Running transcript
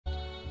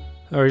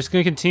Alright, just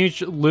gonna continue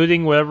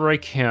looting whatever I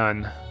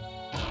can.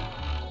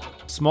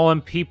 Small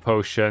MP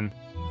potion.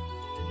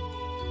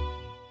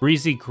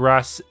 Breezy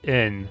Grass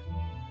Inn.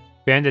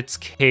 Bandit's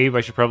Cave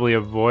I should probably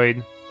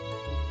avoid.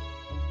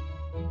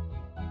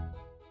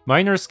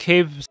 Miner's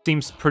Cave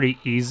seems pretty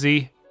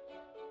easy.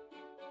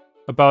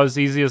 About as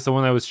easy as the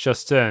one I was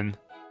just in.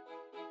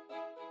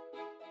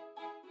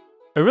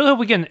 I really hope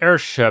we get an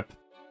airship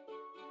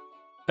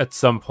at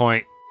some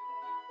point.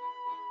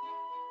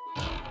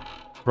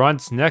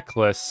 Bronze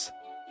necklace.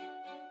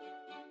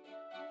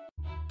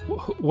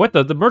 What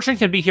the merchant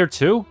can be here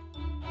too?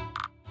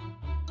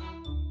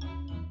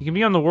 He can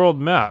be on the world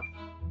map.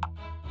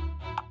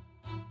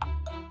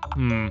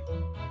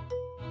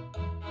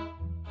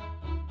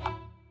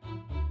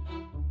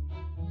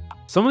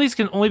 Some of these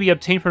can only be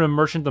obtained from the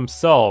merchant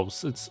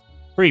themselves. It's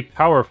pretty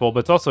powerful,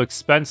 but it's also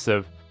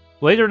expensive.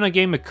 Later in the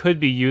game it could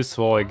be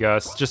useful, I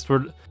guess, just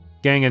for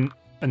getting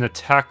an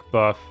attack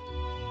buff.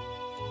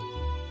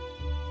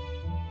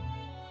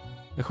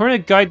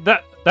 According to guide,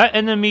 that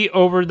enemy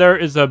over there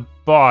is a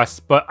boss,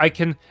 but I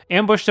can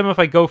ambush them if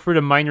I go through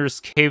the miner's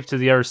cave to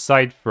the other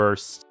side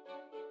first.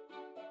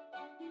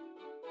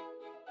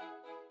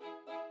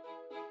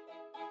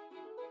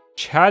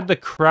 Chad the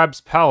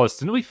Crab's Palace.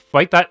 Didn't we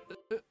fight that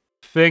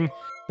thing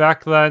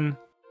back then?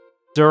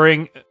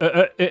 During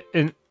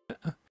in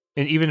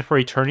Even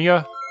for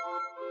Eternia?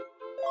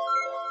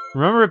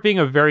 Remember it being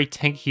a very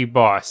tanky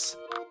boss.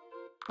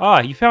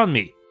 Ah, you found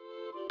me.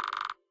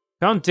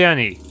 Found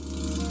Danny.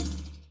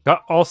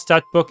 Got all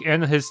stat book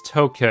and his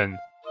token.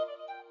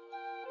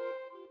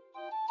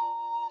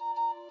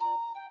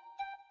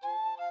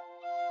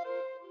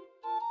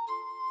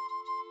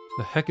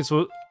 The heck is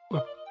what?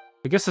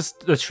 I guess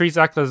the trees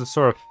act as a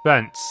sort of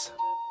fence.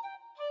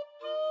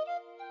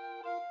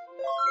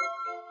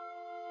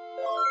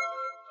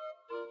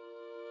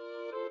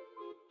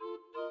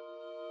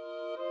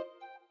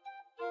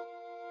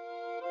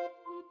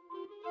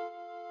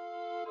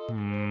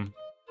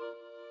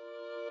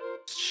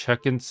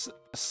 Check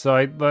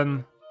inside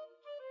then.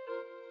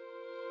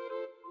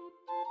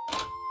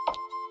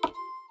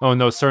 Oh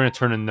no, it's starting to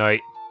turn to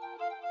night.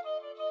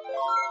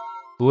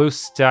 Blue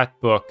stat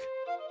book.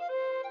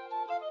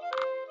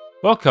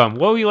 Welcome,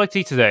 what would you like to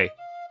eat today?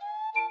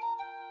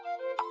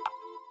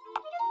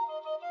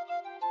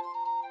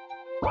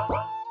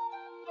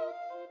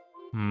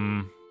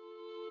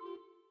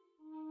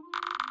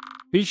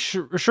 Be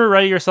sure to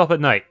ready yourself at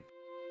night.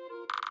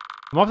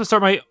 I'm off to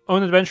start my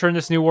own adventure in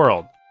this new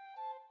world.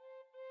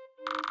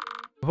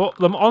 Well,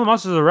 all the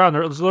monsters around,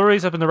 there's literally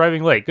up in the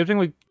arriving lake. Good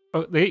thing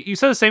you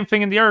said the same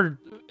thing in the other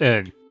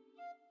inn.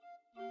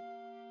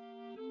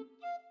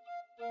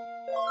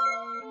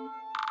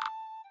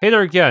 Hey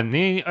there again,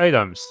 need any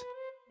items?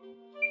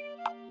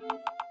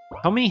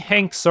 How many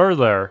Hanks are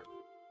there?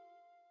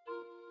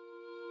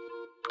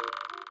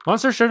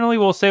 Monsters generally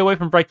will stay away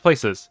from bright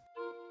places.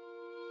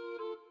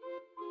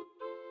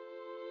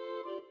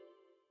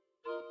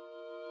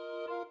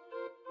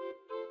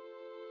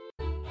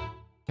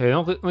 Okay, I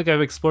don't think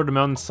I've explored the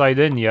Mountainside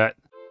Inn yet.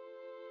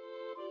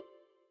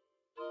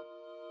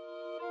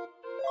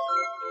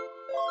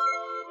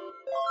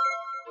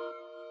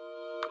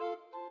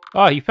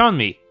 Ah, you found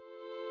me.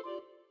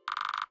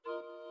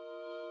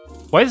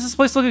 Why does this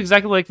place look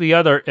exactly like the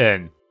other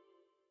inn?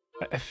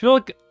 I feel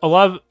like a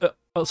lot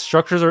of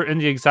structures are in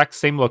the exact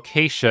same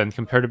location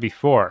compared to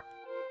before.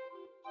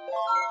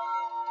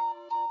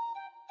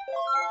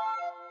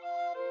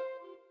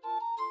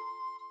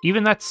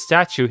 Even that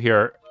statue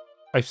here,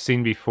 I've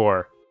seen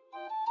before.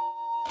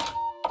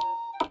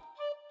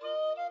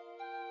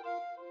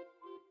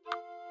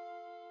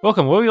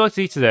 Welcome, what would you like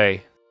to eat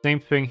today?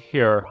 Same thing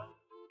here.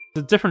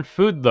 It's a different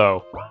food,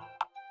 though.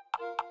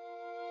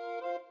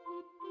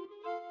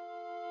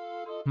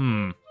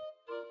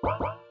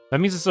 That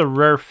means it's a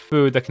rare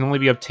food that can only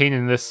be obtained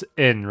in this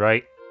inn,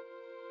 right?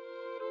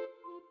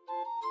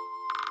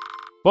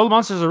 Well, the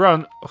monsters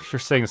around... Oh, you're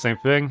saying the same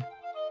thing.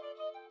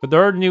 But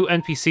there are new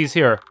NPCs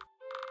here.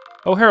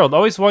 Oh, Harold,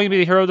 always wanting to be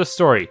the hero of the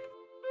story.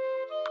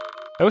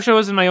 I wish I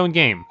was in my own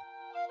game.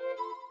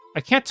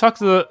 I can't talk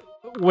to the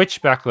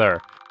witch back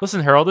there.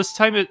 Listen, Harold, this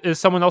time it is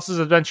someone else's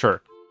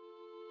adventure.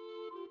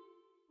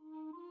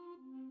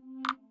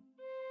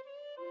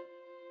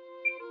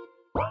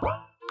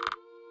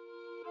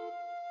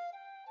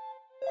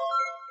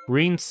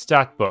 Green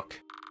stat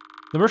book.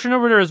 The merchant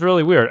over there is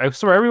really weird. I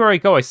swear, everywhere I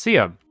go, I see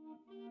him.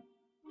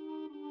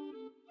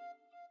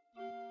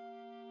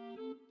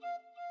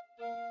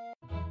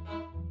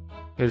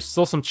 There's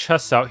still some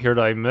chests out here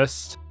that I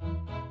missed.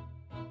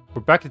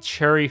 We're back at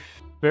Cherry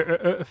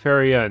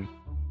Ferry Inn.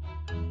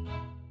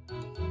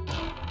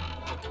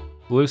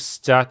 Blue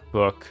stat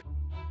book.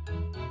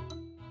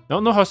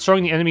 Don't know how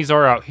strong the enemies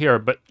are out here,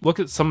 but look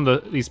at some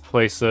of these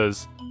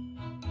places.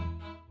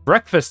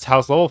 Breakfast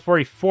House, level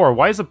 44.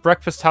 Why is the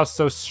Breakfast House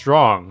so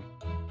strong?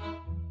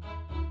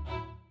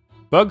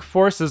 Bug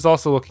Force is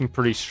also looking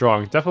pretty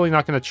strong. Definitely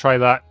not going to try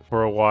that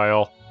for a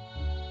while.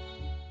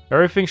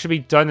 Everything should be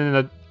done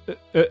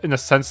in a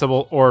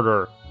sensible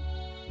order.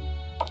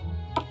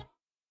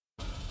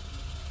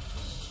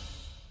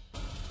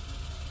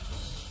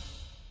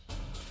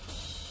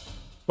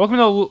 Welcome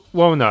to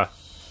Lona.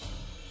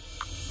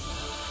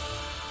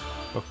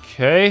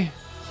 Okay.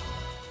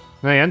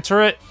 Can I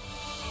enter it?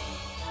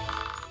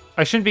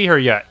 I shouldn't be here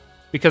yet,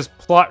 because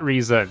plot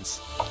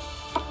reasons.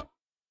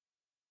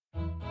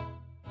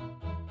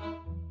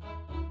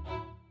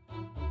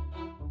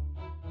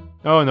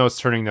 Oh no, it's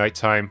turning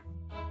nighttime.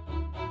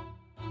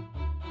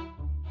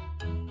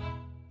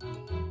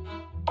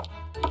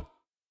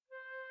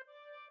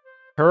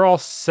 Keraw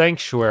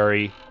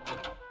Sanctuary.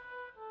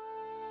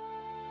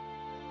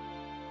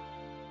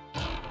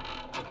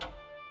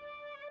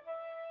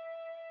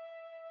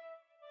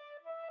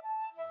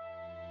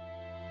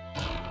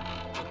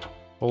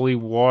 Holy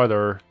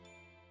water.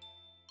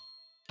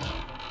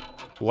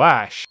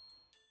 Flash.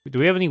 Do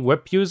we have any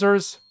whip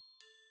users?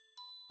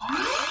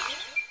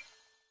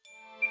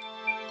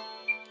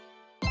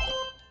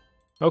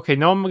 Okay,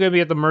 now I'm gonna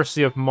be at the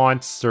mercy of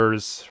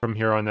monsters from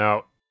here on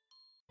out.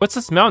 What's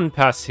this mountain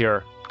pass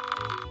here?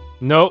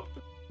 Nope.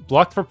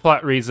 Blocked for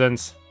plot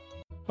reasons.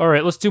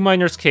 Alright, let's do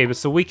Miner's Cave.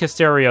 It's the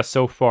weakest area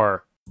so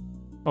far.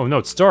 Oh no,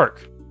 it's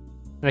dark.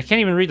 And I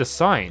can't even read the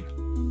sign.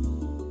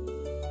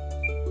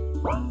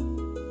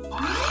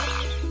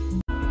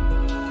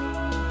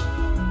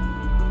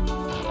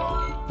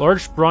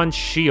 Large bronze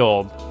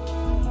shield.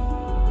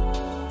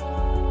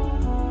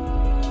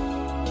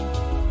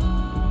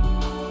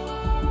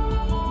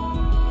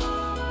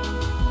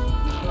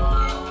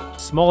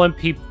 Small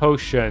MP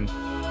potion.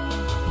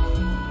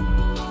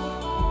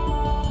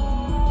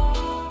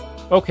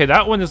 Okay,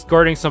 that one is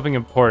guarding something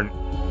important.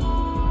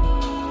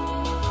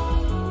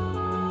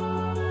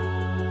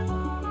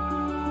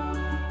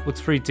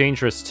 Looks pretty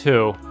dangerous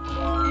too.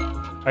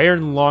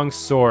 Iron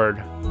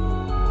longsword.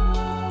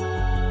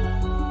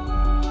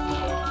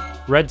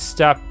 Red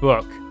staff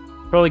book.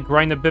 Probably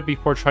grind a bit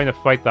before trying to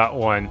fight that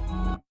one.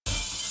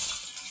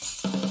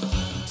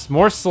 It's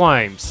more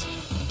slimes.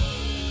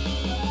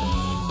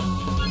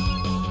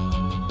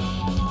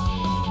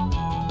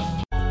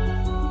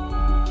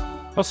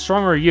 How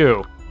strong are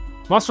you?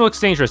 Monster looks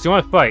dangerous. Do you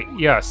want to fight?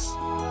 Yes.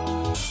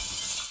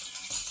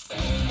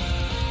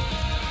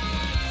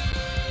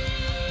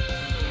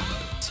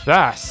 It's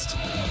fast.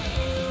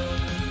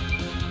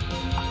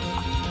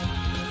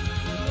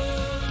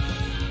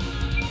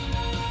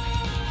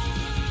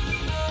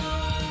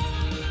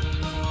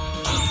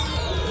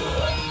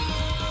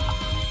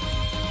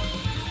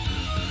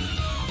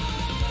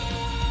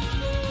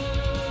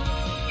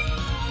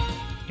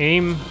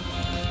 Aim.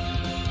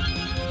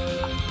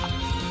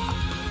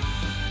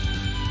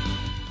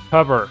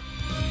 Cover.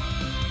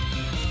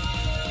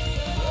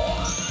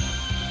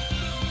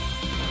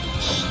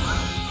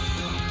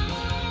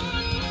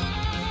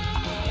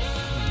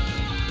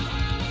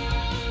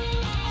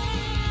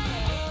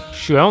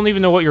 Shoot, I don't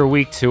even know what you're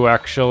weak to,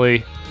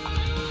 actually.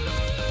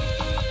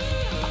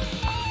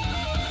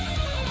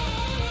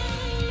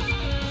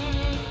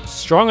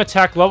 Strong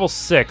attack level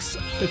 6.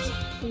 It's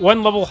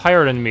one level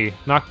higher than me.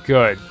 Not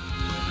good.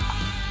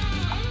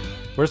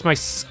 Where's my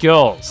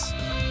skills?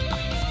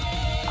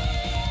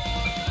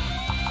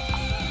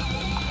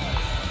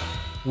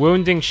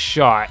 Wounding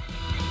shot.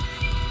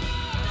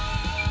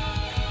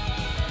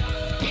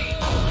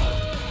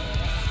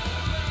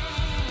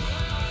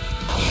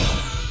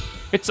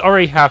 It's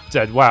already half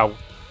dead. Wow.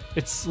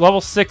 It's level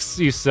 6,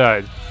 you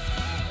said.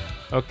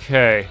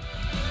 Okay.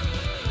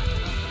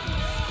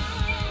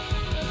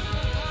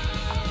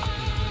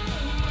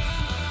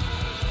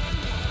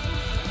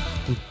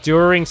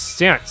 Enduring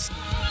stance.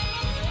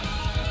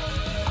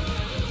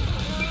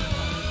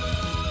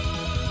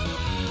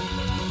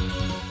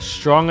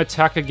 Strong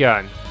attack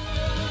again.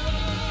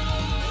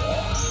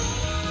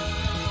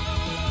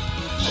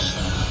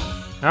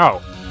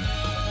 Ow.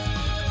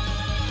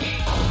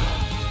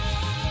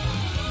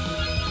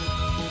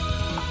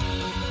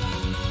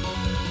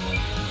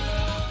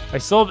 I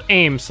still have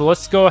aim, so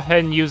let's go ahead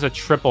and use a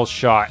triple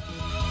shot.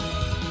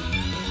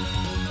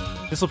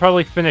 This will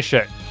probably finish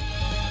it.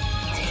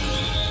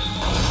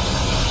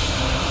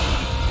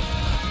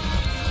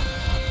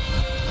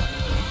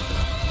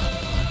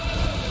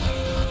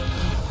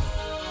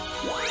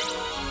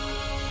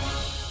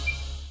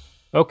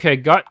 Okay,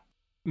 got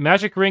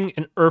Magic Ring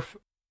and Earth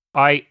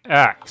Eye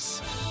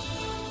Axe.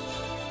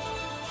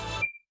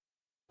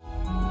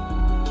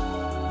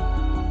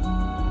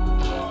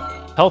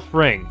 Health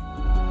Ring.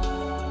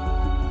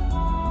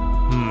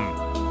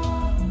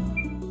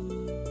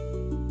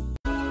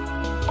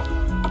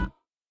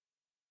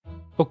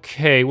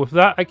 Okay, with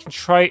that I can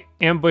try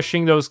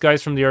ambushing those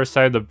guys from the other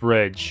side of the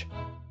bridge.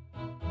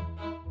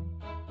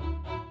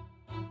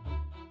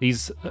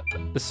 This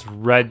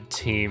red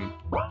team.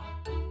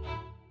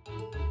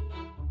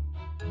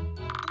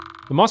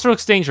 The monster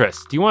looks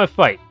dangerous. Do you want to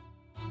fight?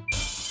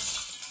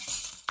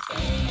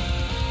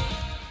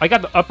 I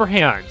got the upper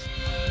hand.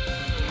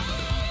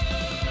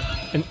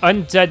 An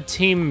undead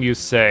team, you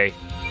say?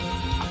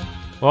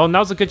 Well,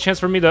 now's a good chance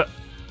for me to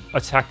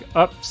attack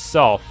up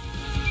self.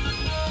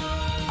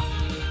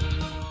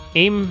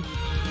 Aim.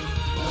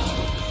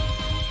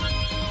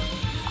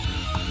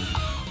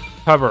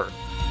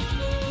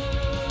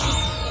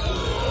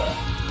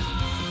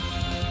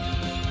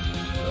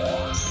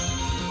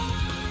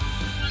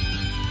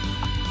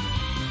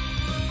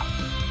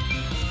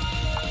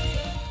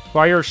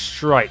 Fire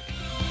Strike.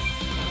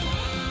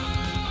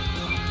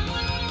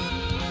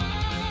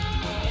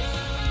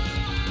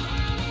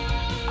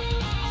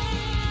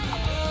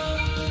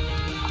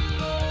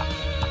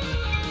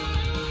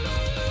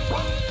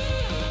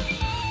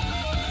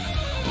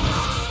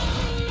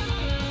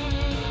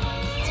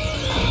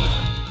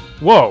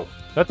 Whoa,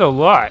 that's a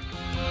lot.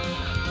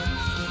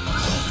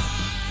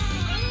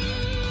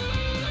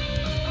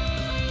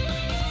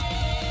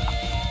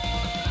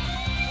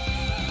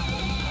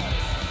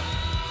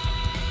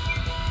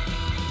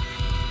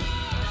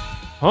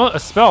 Huh? A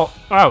spell?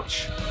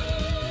 Ouch.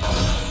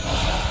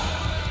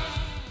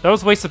 That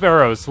was a waste of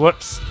arrows.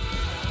 Whoops.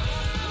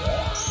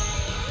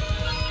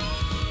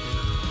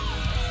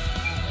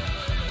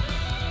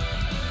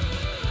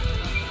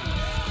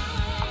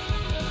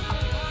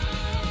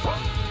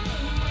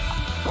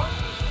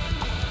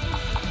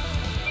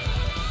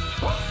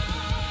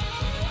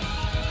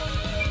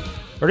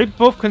 Are they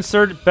both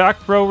considered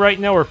back row right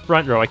now or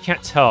front row? I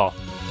can't tell.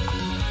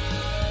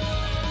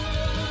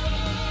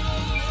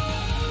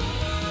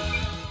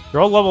 They're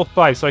all level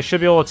 5, so I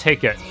should be able to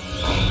take it.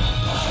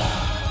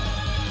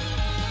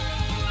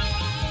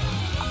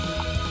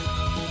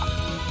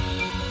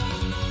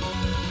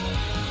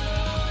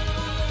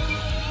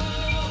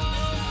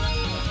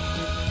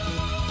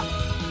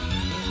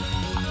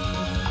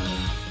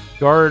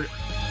 Guard.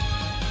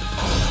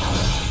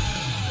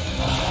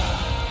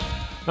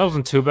 That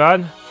wasn't too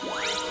bad.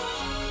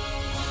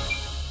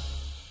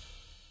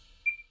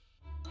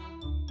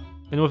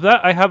 And with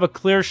that, I have a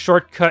clear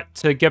shortcut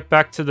to get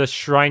back to the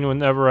shrine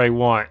whenever I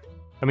want.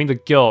 I mean the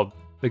guild.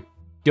 The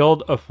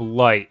Guild of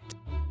Light.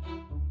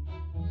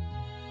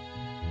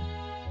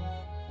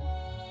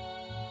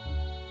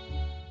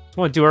 I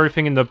want to do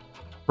everything in the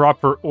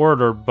proper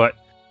order, but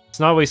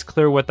it's not always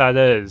clear what that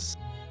is.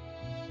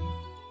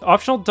 The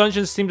optional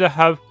dungeons seem to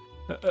have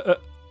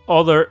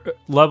all their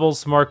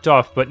levels marked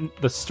off, but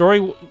the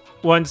story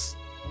ones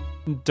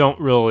don't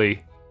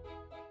really.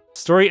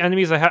 Story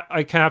enemies, I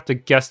kind of have to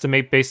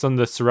guesstimate based on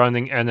the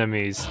surrounding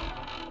enemies.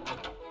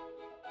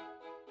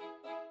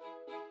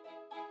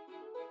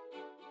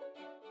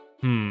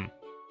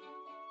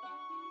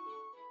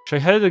 Should I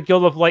head to the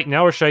Guild of Light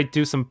now, or should I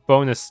do some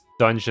bonus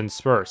dungeons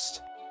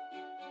first?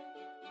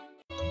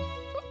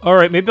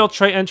 Alright, maybe I'll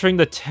try entering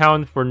the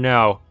town for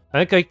now. I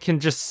think I can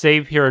just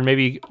save here and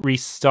maybe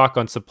restock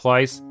on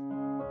supplies.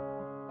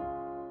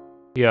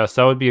 Yes,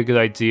 that would be a good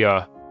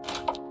idea.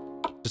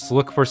 Just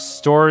look for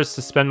stores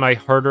to spend my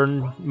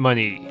hard-earned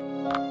money.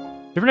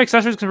 Different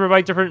accessories can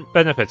provide different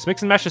benefits.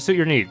 Mix and match to suit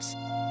your needs.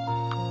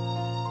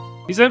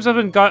 These items have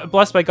been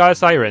blessed by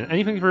Goddess Iron.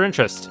 Anything of your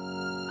interest?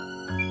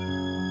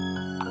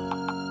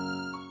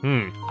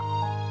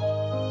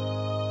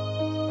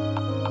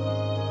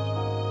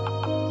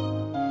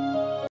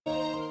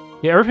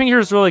 Yeah, everything here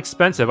is really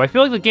expensive. I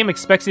feel like the game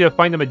expects you to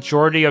find the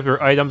majority of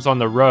your items on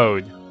the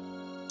road.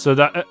 So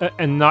that,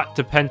 and not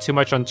depend too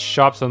much on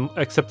shops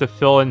except to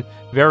fill in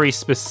very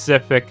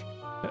specific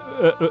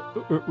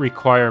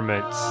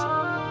requirements.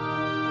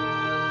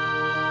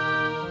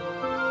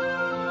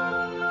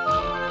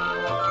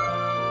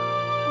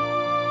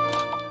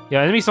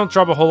 Yeah, enemies don't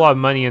drop a whole lot of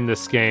money in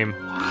this game.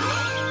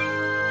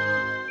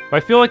 But I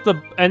feel like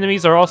the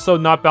enemies are also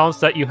not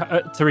balanced that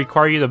to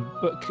require you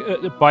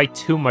to buy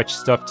too much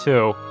stuff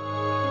too.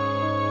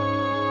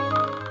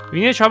 If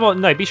you need to travel at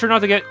night, be sure not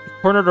to get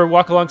cornered or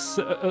walk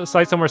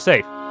alongside somewhere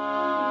safe.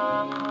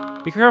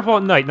 Be careful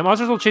at night. The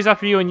monsters will chase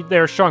after you and they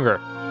are stronger.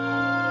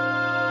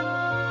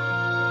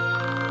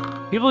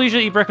 People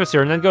usually eat breakfast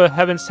here and then go to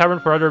Heaven's Tavern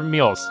for other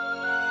meals.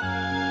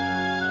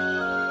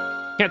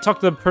 Can't talk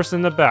to the person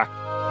in the back.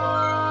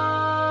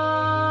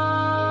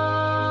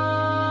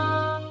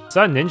 Is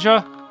that a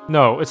ninja?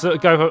 No, it's a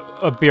guy with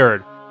a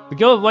beard. The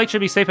Guild of Light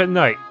should be safe at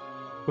night.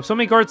 With so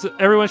many guards,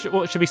 everyone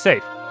should be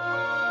safe.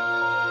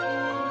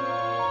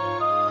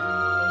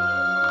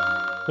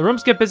 The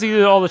rooms get busy due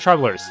to all the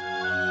travelers.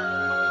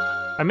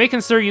 I may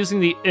consider using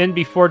the inn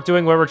before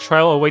doing whatever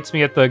trial awaits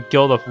me at the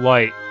Guild of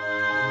Light.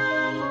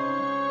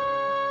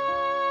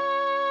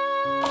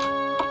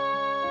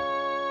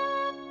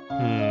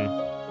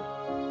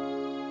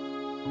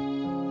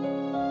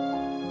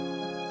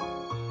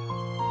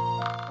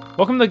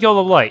 Welcome to the Guild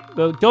of Light.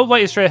 The Guild of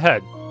Light is straight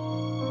ahead.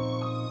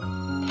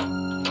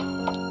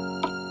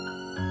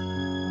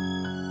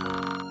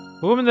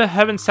 Welcome to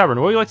Heaven's Tavern.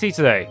 What would you like to eat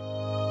today?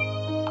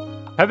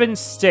 Heaven's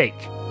Steak.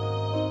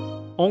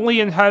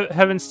 Only in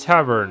Heaven's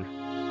Tavern.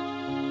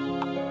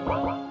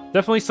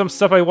 Definitely some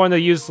stuff I want to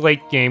use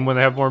late game when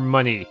I have more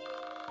money.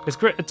 It's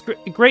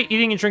great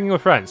eating and drinking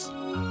with friends.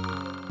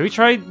 Have you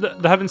tried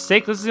the Heaven's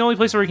Steak? This is the only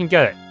place where you can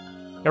get it.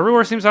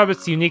 Everywhere seems to have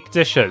its unique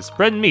dishes.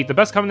 Bread and meat, the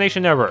best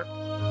combination ever.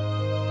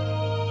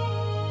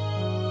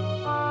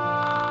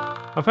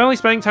 I'm finally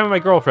spending time with my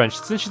girlfriend.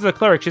 Since she's a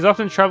cleric, she's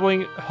often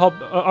traveling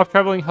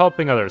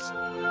helping others.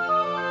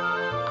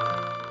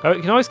 You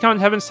can always count on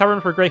Heaven's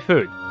Tavern for great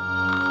food.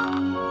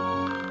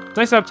 It's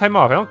nice to have time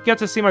off. I don't get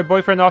to see my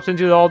boyfriend often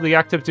due to all the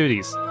active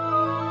duties.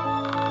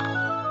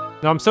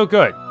 No, I'm so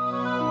good.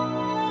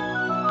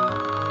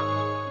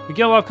 We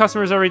get a lot of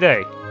customers every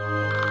day.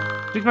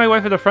 Speak to my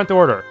wife at the front to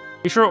order.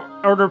 Be sure to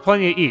order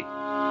plenty to eat.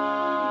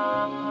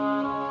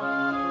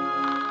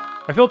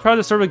 I feel proud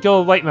to serve a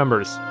Guild of Light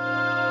members.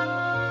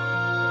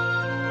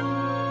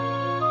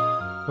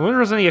 I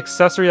wonder if there's any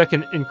accessory that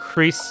can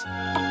increase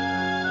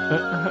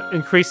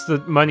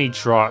the money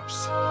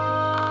drops.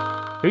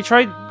 Have you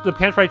tried the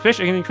pan-fried fish?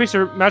 It can increase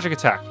your magic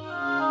attack.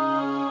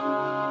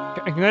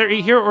 I can either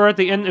eat here or at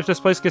the inn if this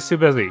place gets too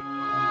busy.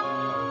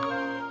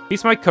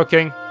 Eats my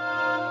cooking.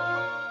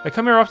 I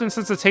come here often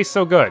since it tastes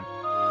so good.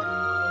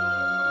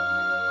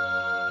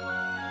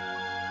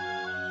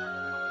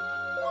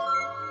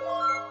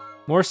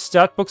 More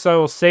stat books I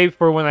will save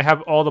for when I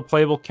have all the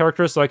playable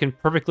characters so I can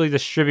perfectly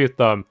distribute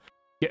them.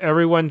 Get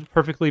everyone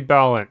perfectly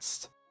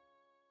balanced.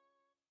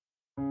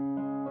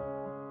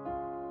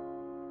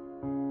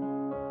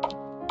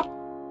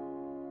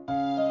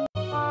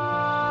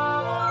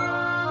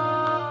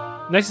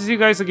 Nice to see you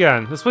guys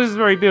again. This place is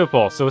very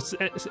beautiful, so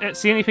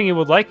see anything you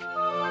would like?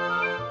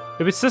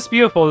 If it's this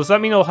beautiful, does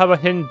that mean it'll have a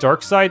hidden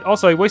dark side?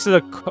 Also, I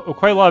wasted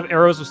quite a lot of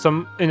arrows with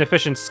some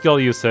inefficient skill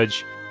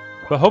usage,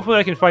 but hopefully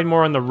I can find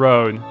more on the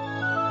road.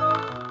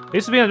 I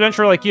used to be an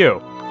adventurer like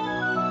you.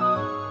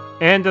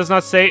 And does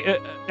not say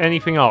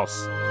anything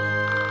else.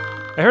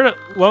 I heard that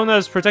Lona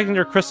is protecting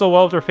their crystal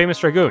well with their famous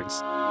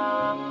dragoons.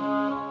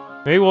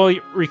 Maybe we'll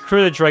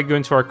recruit a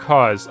dragoon to our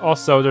cause.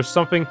 Also, there's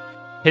something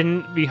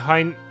hidden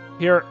behind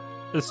here.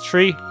 This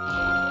tree.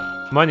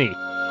 Money.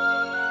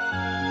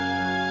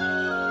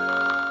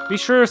 Be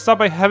sure to stop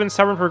by Heaven's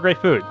Tavern for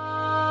great food.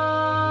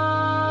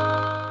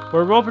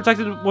 We're well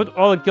protected with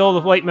all the Guild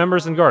of Light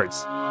members and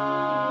guards.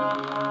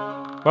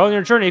 While on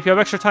your journey, if you have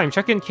extra time,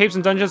 check in caves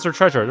and dungeons or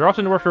treasure. They're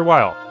often worth your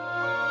while.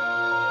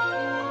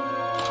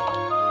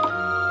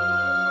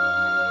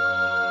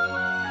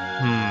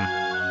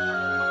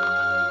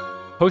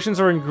 Potions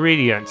or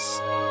ingredients?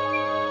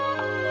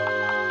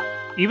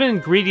 Even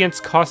ingredients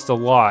cost a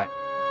lot.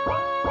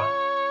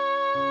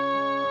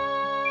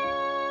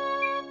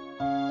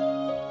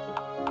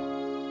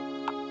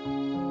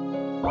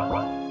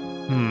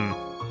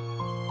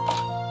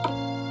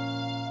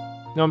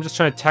 No, I'm just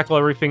trying to tackle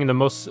everything in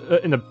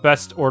the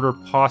best order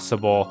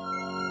possible.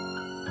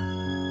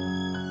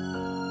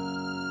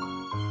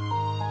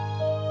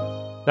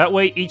 That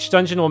way, each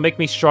dungeon will make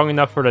me strong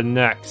enough for the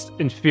next.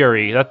 In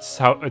theory, that's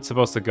how it's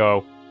supposed to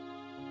go.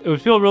 It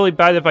would feel really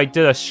bad if I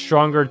did a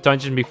stronger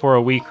dungeon before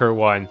a weaker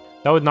one.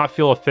 That would not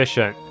feel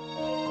efficient.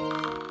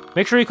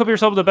 Make sure you equip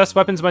yourself with the best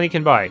weapons money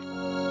can buy.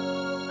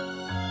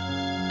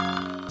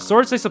 The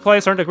swords they supply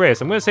us aren't the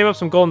greatest. I'm going to save up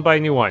some gold and buy a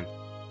new one.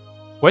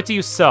 What do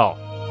you sell?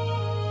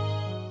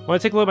 Want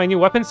to take a look at my new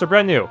weapons? They're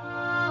brand new.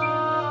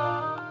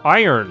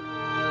 Iron.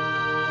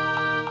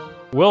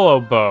 Willow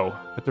bow.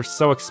 But they're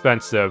so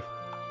expensive.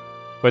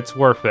 But it's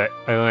worth it,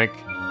 I think.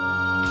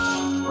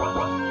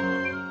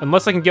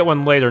 Unless I can get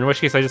one later, in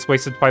which case I just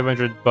wasted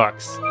 500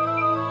 bucks.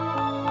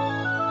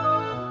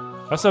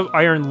 I also have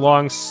iron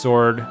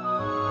longsword.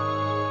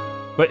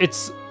 But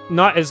it's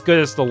not as good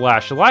as the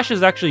lash. The lash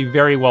is actually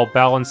very well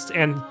balanced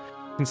and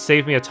can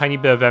save me a tiny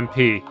bit of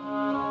MP.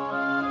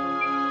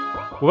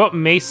 What about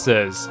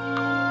maces?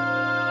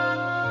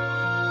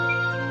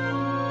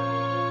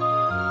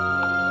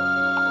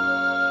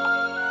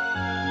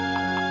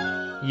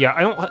 Yeah,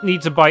 I don't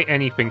need to buy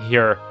anything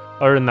here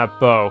other than that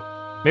bow.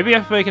 Maybe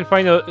if I can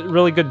find a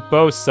really good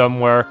bow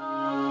somewhere.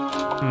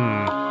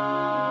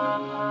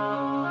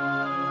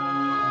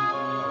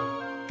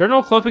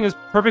 General clothing is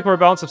perfect for a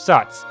balance of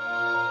stats.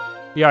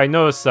 Yeah, I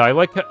noticed that. I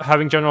like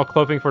having general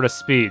clothing for the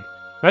speed.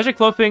 Magic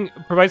clothing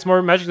provides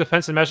more magic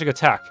defense and magic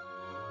attack.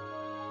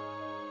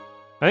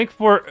 I think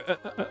for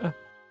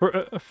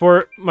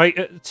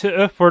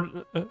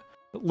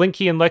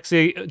Linky and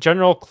Lexi,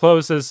 general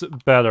clothes is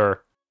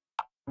better.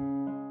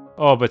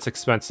 Oh, but it's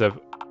expensive.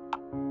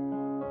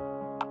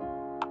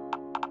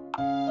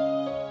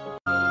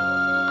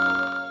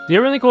 Do you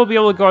ever think we'll be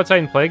able to go outside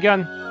and play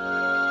again?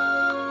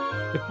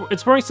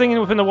 It's boring staying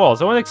within the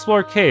walls. I want to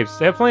explore caves.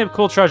 They have plenty of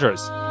cool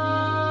treasures.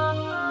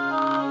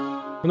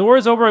 When the war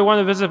is over, I want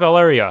to visit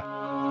Valeria.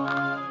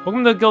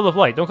 Welcome to the Guild of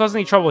Light. Don't cause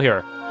any trouble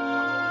here.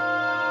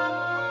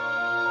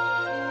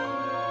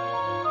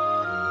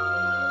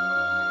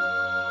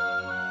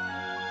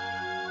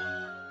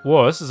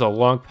 Whoa, this is a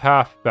long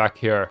path back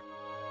here.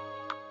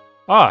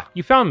 Ah,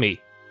 you found me.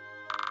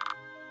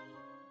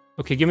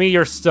 Okay, give me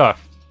your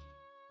stuff.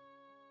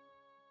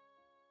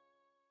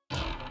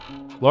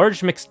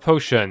 Large mixed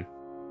potion.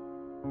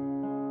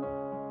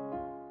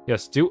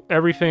 Yes, do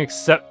everything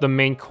except the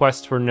main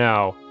quest for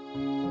now.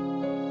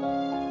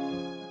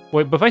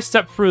 Wait, but if I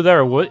step through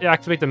there, will it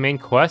activate the main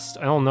quest?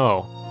 I don't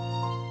know.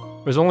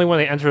 It was only when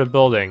I enter the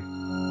building.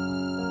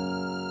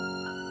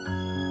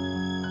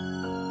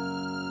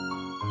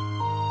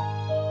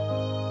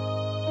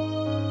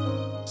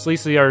 Let's lead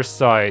to the other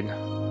side.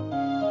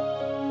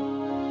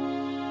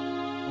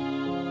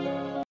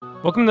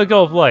 Welcome to the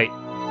Guild of Light.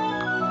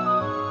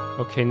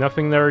 Okay,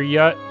 nothing there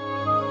yet.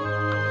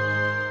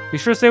 Be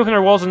sure to stay within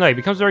our walls at night. It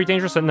becomes very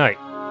dangerous at night.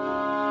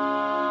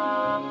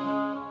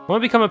 I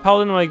want to become a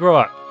paladin when I grow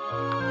up.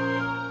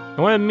 I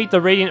want to meet the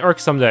Radiant Urk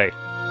someday.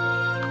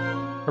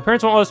 Our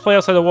parents won't let us play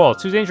outside the wall.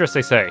 It's too dangerous,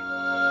 they say.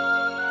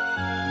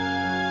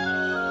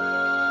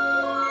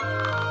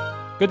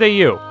 Good day,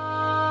 you.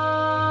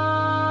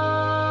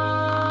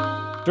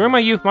 During my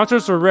youth,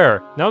 monsters were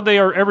rare. Now they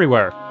are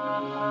everywhere.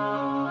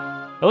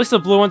 At least the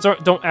blue ones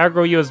don't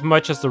aggro you as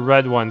much as the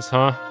red ones,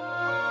 huh?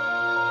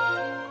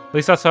 At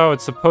least that's how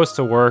it's supposed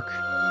to work.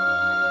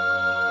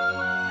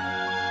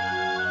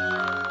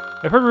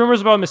 I've heard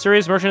rumors about a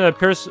mysterious merchant that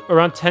appears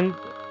around 10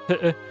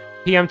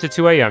 p.m. to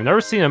 2 a.m.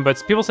 Never seen him,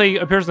 but people say he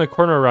appears in the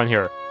corner around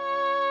here.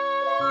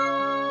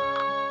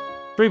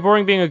 It's pretty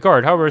boring being a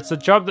guard, however, it's a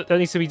job that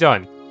needs to be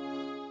done.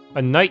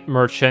 A night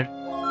merchant.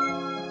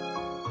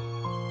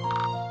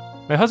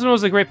 My husband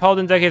was a great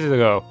paladin decades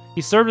ago.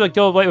 He served the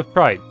Guild of Light with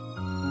pride.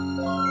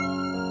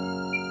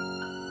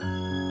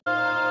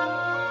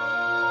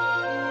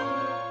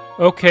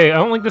 Okay, I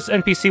don't think this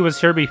NPC was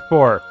here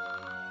before.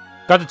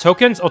 Got the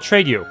tokens? I'll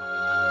trade you.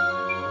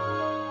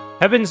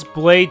 Heaven's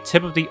Blade,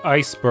 tip of the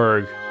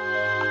iceberg.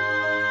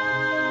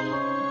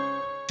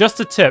 Just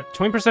a tip.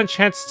 20%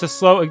 chance to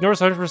slow,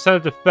 ignores 100%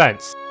 of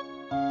defense.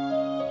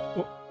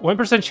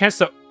 1% chance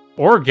to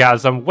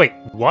orgasm. Wait,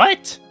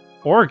 what?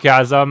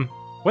 Orgasm?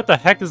 What the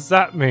heck does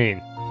that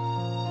mean?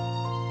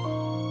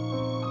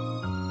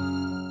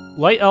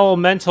 Light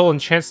elemental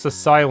and chance to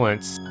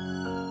silence.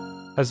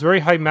 Has very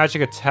high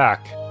magic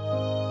attack.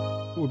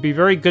 Would be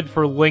very good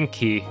for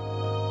Linky.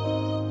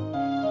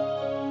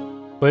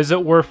 But is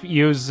it worth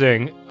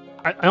using?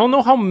 I don't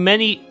know how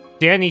many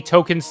Danny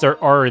tokens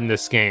there are in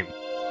this game.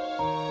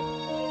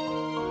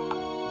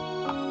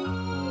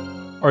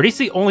 Are these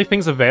the only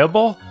things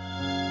available?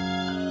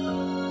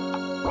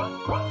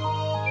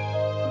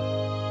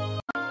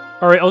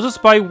 Alright, I'll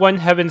just buy one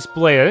Heaven's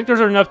Blade. I think there's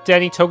enough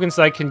Danny tokens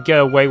that I can get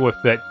away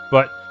with it,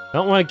 but I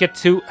don't want to get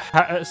too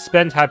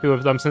spend happy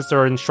with them since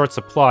they're in short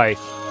supply.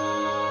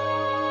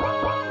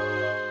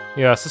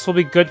 Yes, this will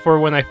be good for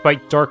when I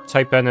fight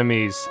dark-type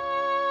enemies.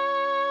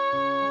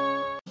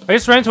 I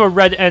just ran into a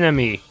red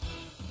enemy.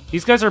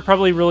 These guys are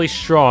probably really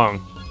strong.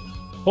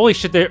 Holy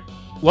shit, they're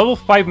level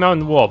 5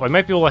 Mountain Wolf. I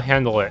might be able to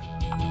handle it.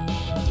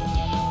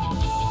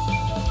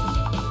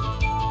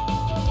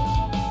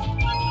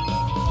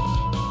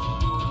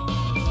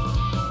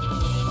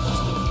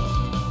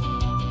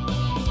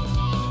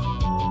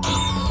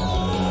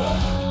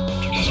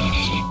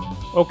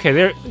 Okay,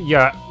 they're...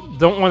 yeah,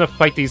 don't want to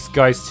fight these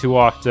guys too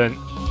often.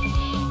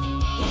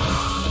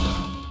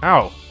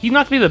 Ow, he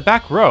knocked me to the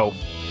back row.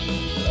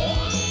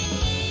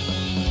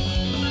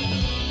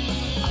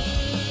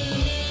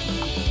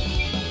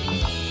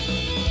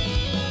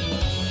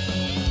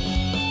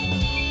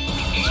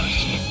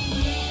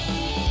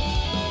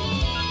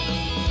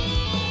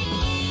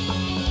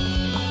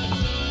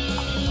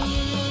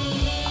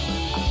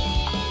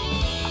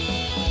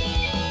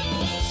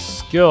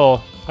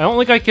 Skill. I don't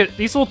think I could...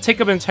 these will take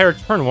up an entire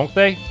turn, won't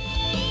they?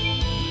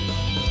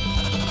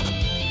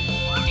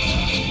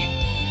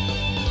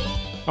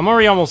 I'm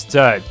already almost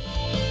dead.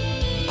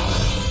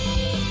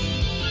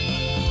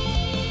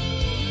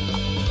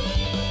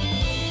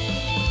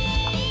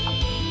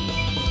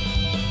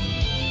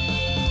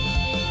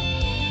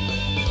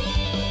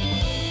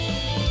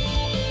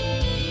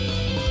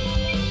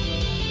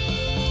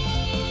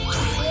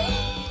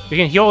 We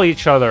can heal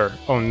each other.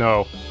 Oh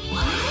no.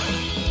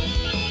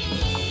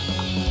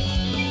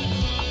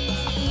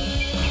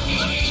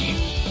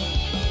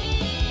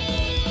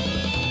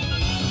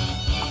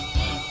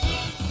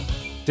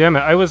 Damn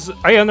it,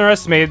 I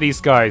underestimated these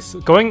guys.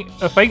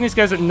 Fighting these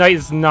guys at night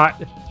is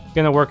not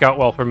gonna work out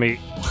well for me.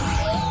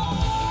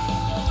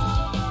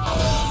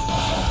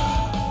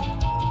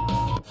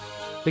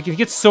 They can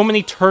get so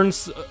many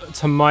turns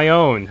to my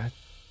own.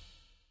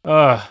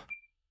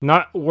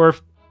 Not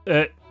worth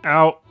it.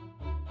 Out.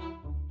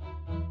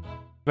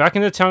 Back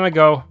into town I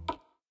go.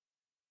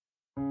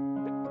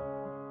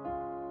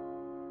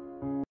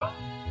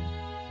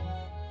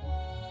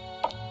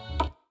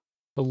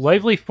 The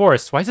lively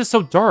forest. Why is it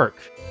so dark?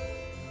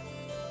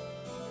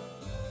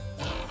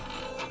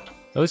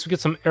 At least we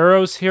get some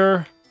arrows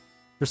here.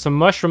 There's some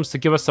mushrooms to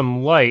give us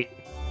some light.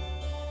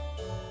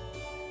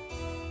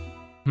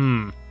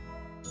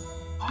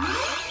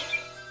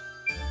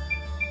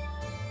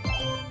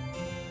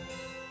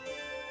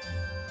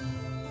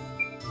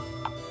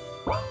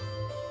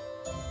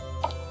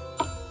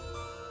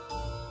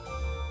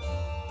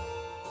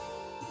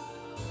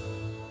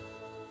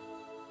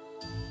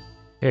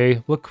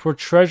 Okay, look for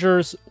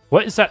treasures.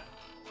 What is that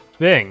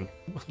thing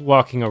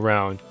walking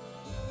around?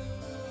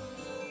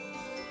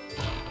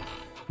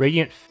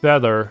 Radiant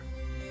feather.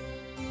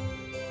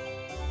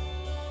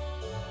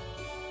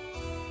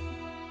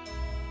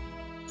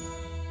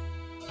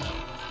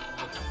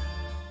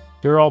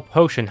 Keraw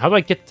potion. How do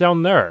I get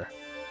down there?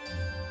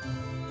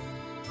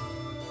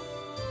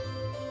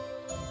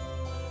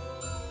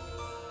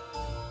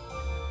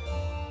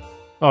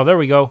 Oh, there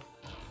we go.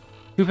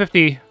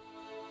 250.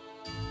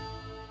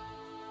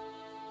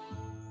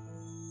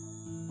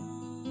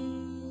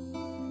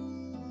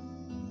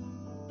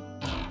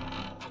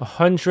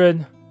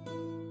 100.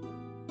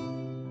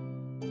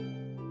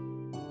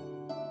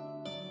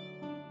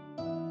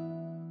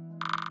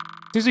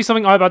 Seems to be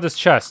something odd about this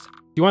chest. Do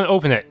you want to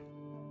open it?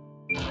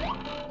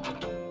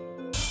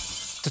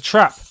 It's a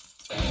trap.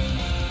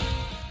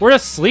 We're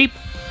asleep?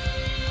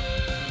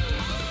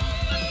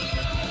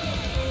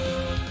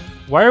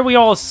 Why are we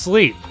all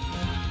asleep?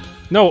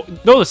 No,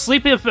 the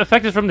sleep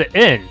effect is from the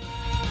inn.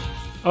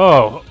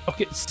 Oh,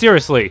 okay,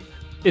 seriously.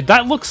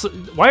 That looks...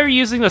 Why are you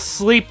using the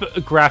sleep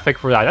graphic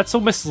for that? That's so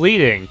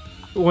misleading.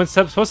 When it's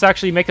supposed to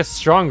actually make us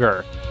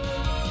stronger.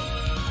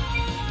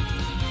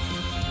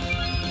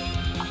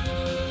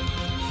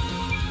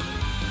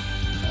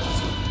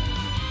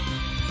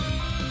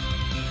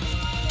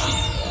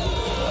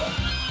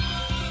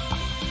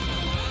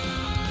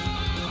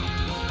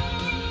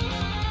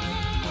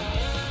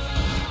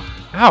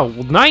 Ow,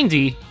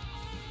 90?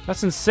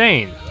 That's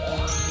insane.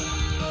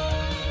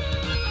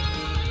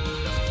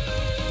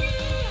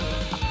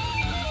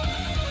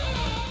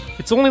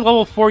 It's only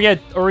level 4 yet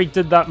already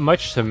did that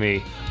much to me.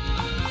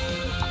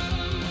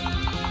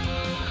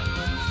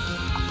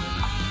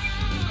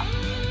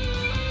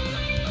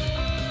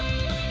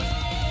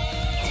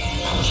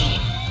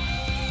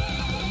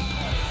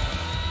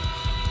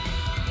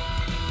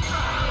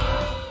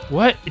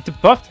 What? It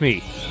debuffed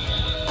me.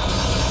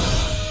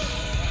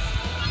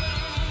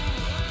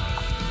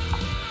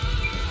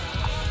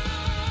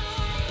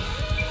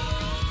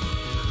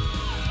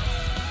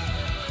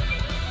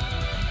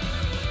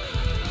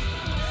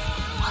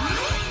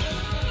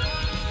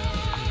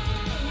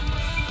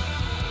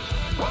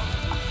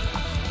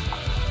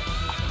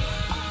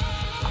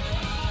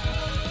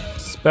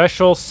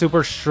 Special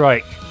Super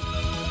Strike.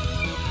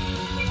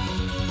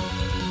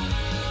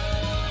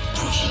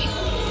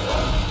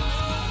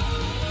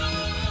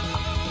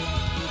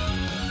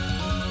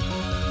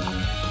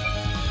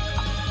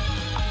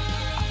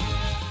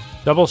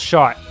 Double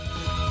shot.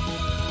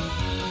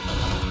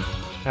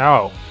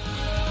 Ow.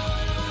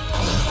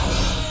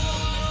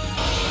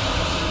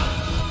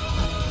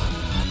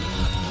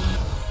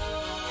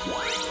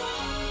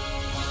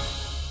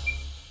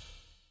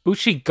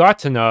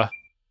 Uchigatana.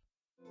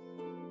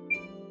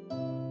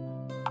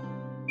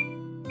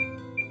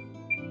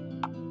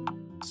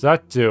 What's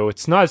that do?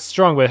 It's not as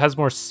strong, but it has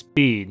more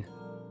speed.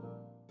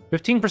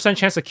 15%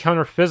 chance to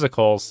counter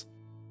physicals.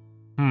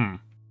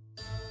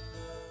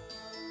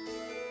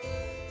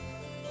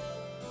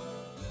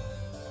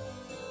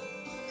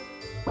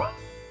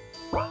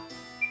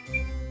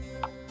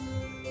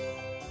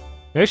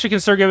 Maybe I should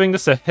consider giving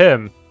this to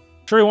him.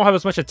 Sure, he won't have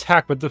as much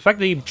attack, but the fact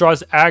that he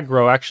draws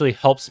aggro actually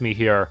helps me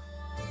here.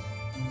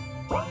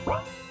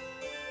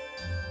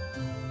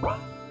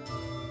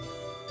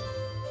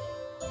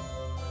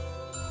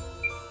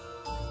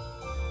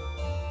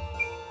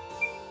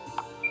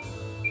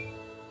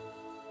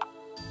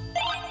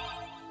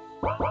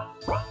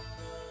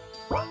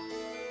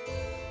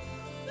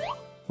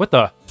 What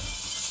the?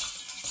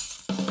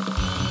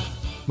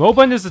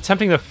 Mobun is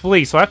attempting to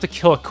flee, so I have to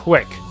kill it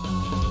quick.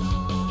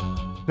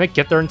 Can I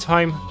get there in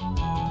time?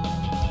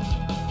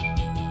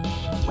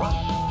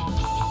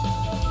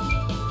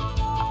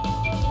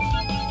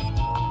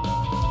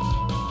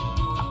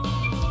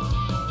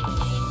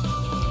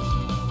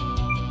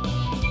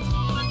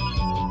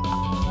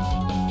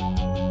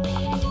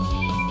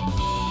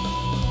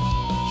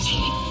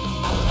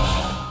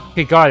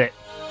 Okay, got it.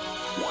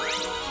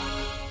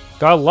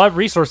 Got a lot of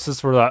resources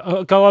for that.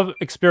 Got a lot of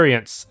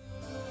experience.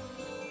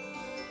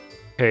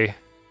 Okay.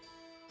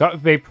 Got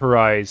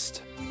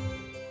vaporized.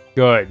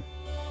 Good.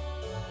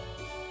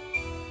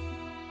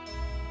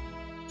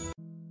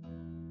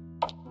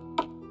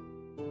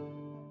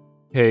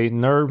 Okay,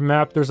 nerve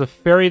map. There's a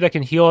fairy that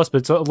can heal us, but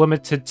it's a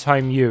limited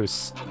time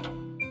use.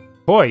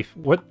 Boy,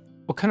 what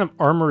kind of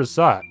armor is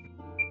that?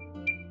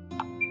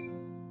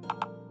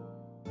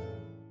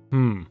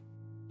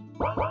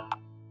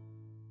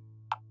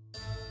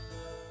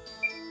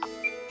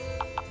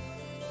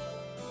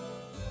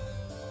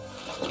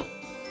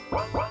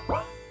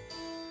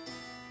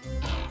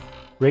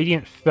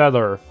 Radiant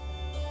Feather.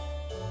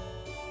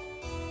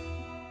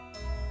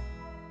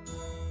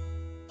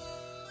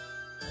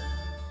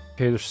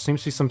 Okay, there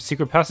seems to be some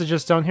secret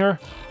passages down here.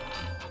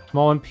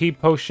 Small MP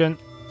potion.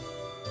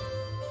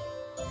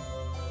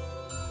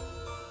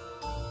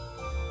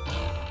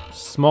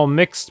 Small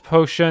mixed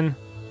potion.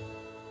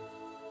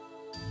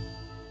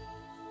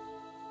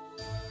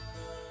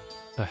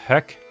 The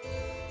heck?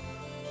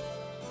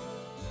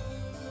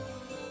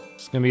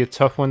 It's gonna be a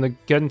tough one to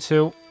get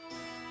into.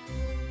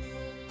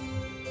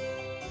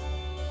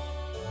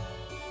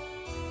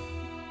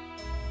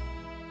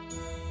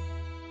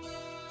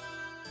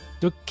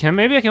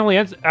 Maybe I can only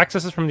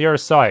access this from the other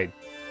side.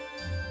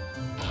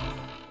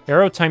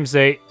 Arrow times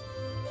 8.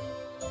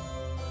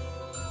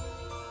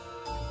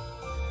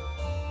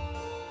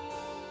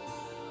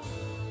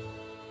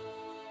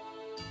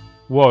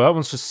 Whoa, that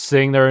one's just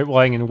sitting there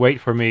lying in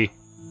wait for me.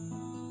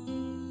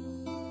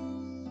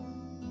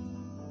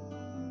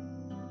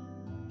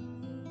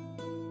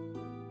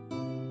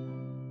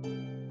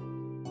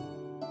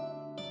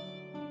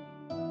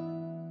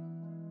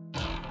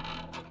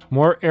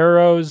 More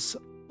arrows.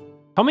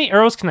 How many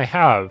arrows can I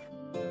have?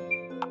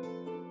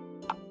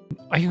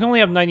 I can only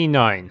have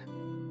 99.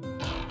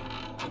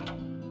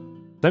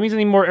 That means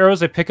any more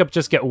arrows I pick up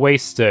just get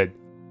wasted.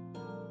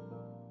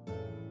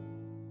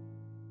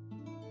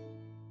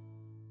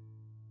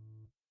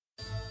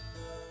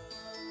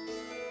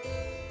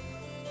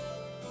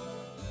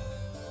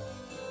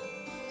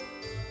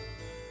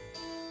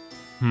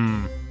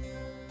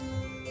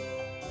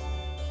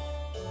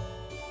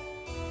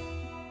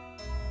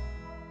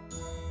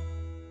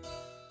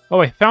 Oh,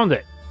 I found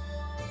it.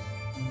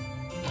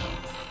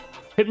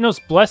 Hypnos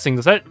Blessing.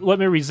 Does that let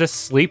me resist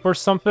sleep or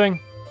something?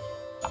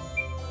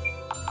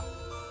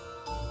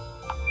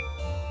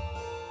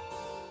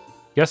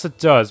 Guess it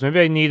does. Maybe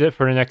I need it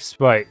for the next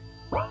fight.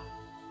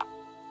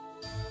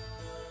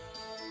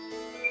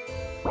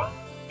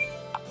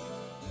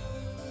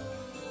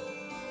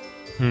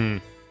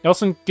 It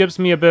also gives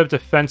me a bit of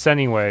defense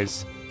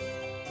anyways.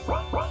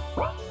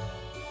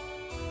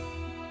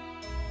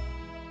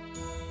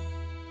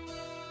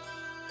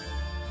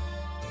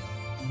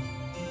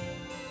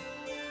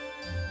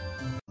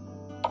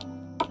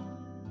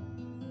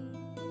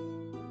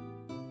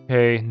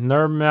 Okay,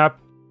 another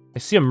map. I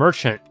see a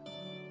merchant.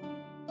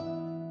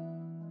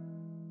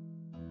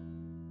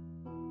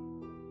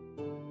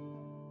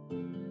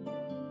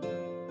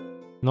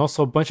 And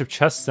also a bunch of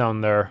chests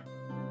down there.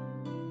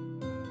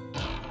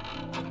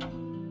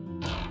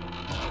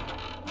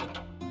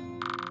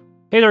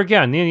 Hey there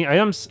again, need any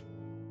items?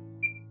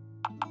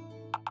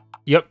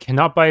 Yep,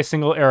 cannot buy a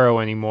single arrow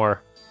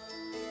anymore.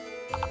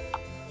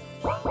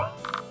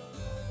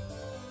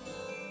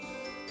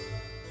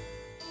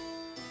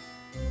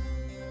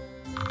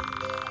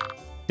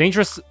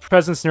 Dangerous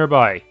presence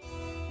nearby.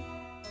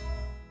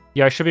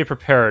 Yeah, I should be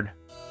prepared.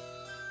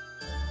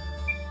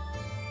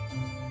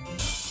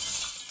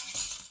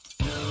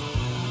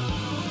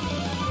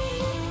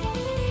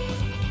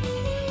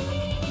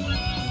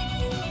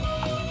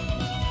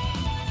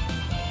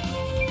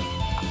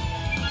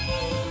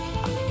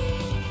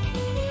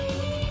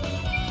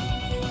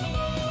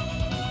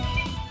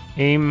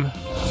 Aim.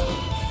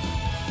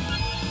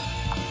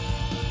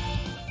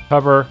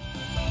 Cover.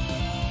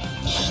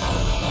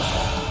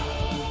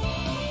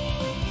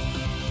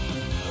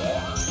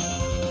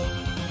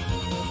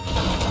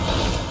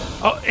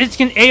 Oh, it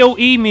can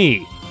AoE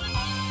me!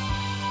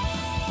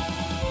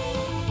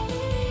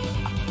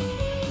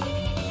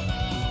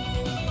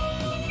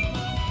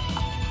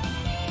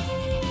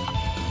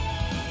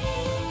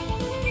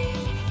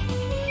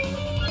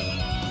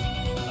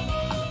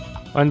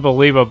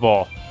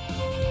 Unbelievable.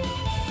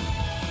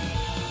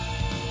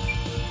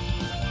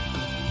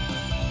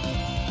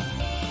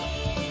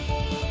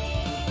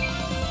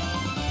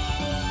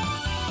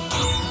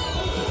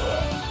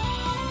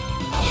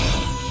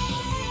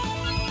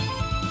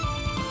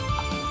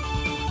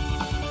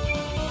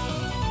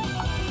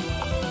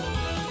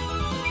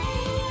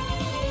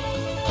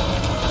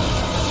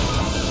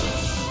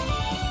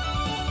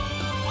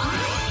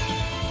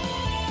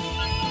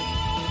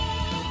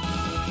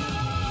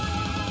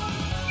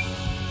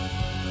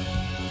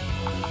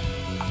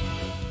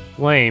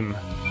 Lame.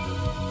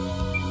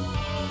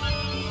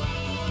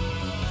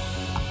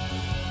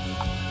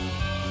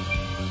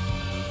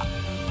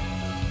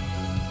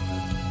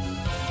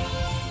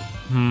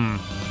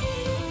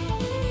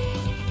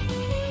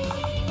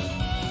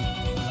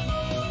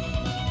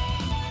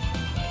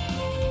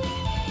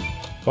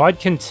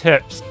 Vodkin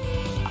tips.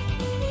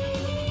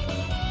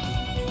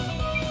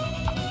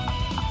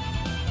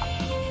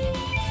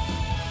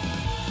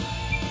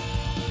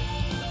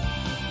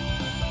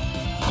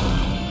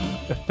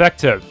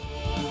 Effective.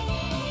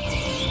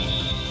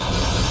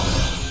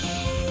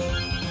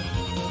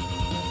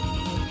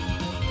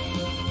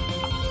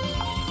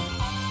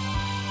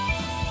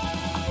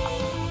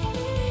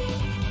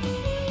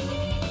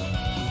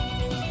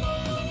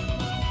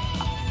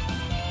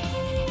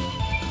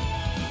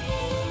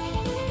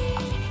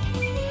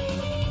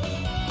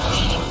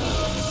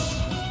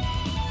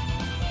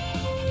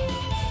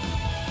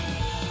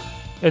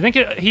 I think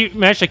he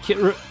managed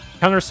to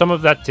counter some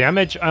of that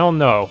damage. I don't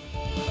know.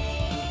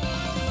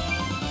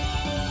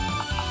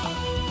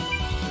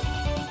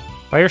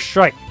 Fire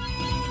strike.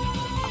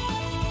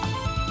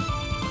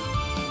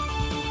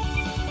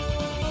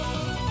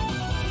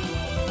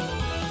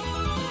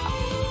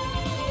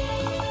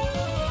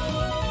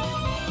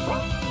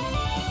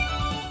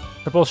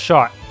 Triple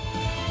shot.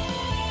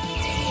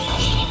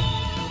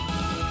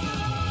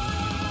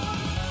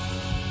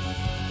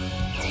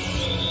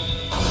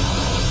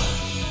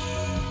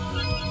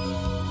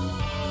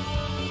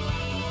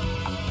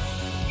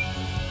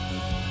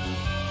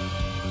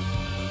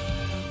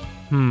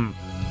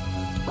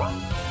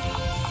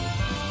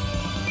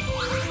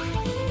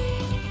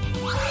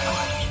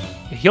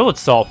 It healed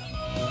itself.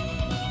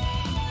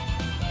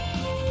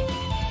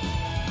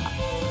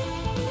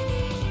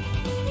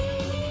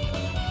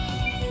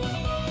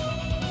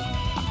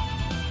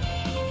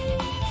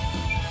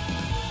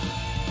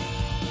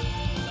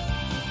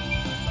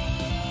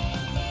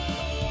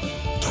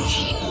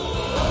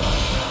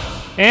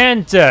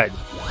 And dead.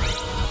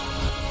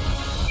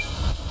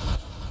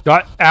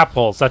 Got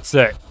apples, that's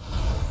it.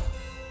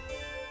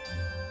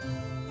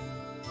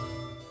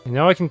 And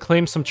now I can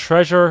claim some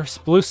treasure.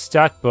 Blue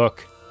stat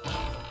book.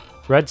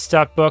 Red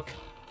stat book.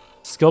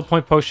 Skill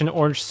point potion,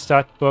 orange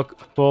stat book,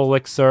 full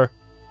elixir.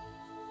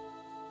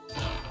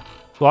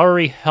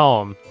 Flowery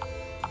helm.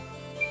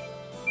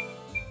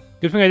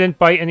 Good thing I didn't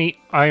buy any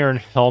iron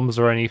helms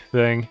or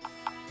anything.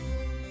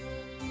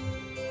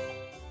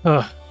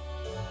 Ugh.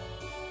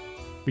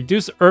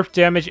 Reduce earth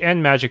damage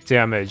and magic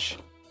damage.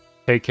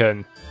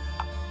 Taken.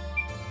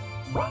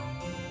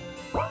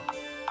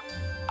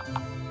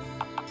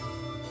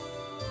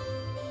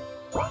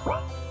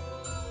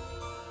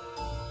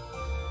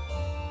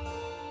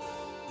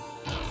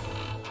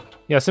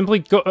 Yeah,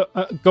 simply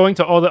going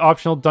to all the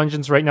optional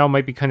dungeons right now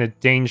might be kind of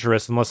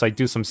dangerous unless I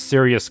do some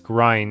serious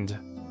grind.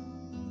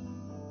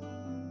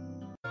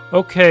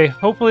 Okay,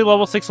 hopefully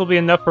level 6 will be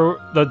enough for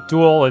the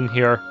duel in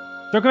here.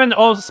 Do you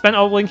recommend spend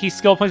all Linky's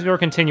skill points before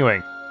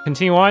continuing?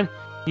 Continue on?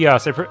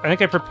 Yes, I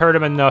think I prepared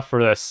him enough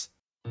for this.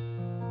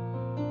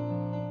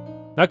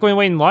 Not going to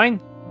wait in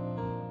line?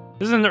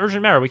 This is an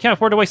urgent matter, we can't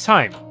afford to waste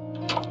time.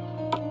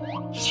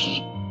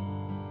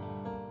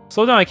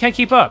 Slow down, I can't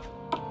keep up.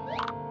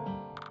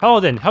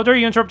 Paladin, how dare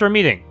you interrupt our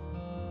meeting?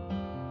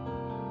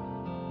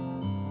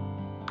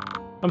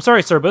 I'm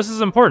sorry, sir, but this is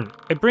important.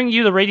 I bring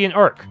you the Radiant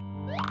Arc.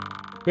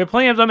 We have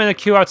plenty of them in a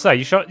queue outside.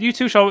 You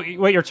two shall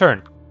wait your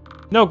turn.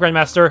 No,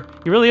 Grandmaster,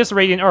 he really is the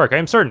Radiant Arc, I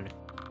am certain.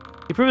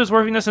 He proved his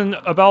worthiness in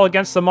a battle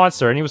against the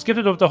monster, and he was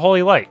gifted with the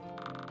Holy Light.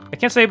 I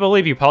can't say I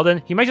believe you,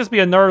 Paladin. He might just be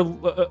another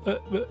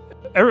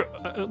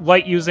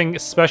light-using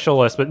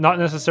specialist, but not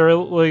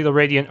necessarily the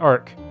Radiant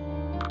Arc.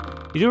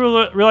 You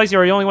do realize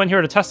you're the only one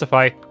here to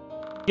testify.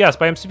 Yes,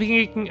 but I'm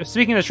speaking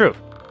the truth.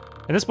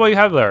 And this boy you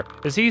have there,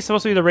 is he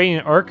supposed to be the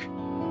Radiant Arc?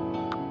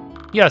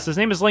 Yes, his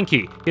name is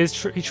Linky.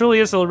 He truly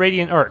is the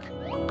Radiant Arc.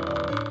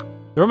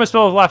 The room is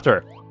filled with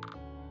laughter.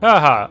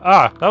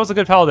 That was a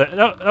good Paladin.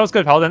 That was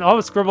good, Paladin. I'll have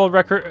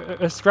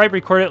a scribe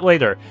record it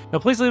later. Now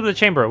please leave the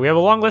chamber. We have a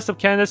long list of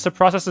candidates to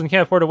process and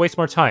can't afford to waste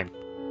more time.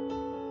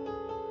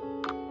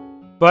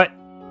 But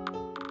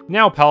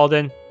now,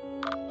 Paladin.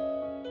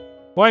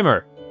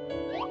 Weimer.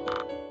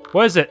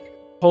 What is it,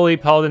 Holy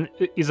Paladin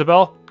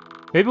Isabel?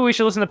 Maybe we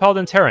should listen to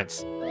Paladin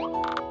Terrence.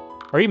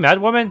 Are you mad,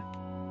 woman?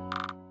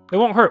 It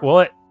won't hurt, will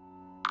it?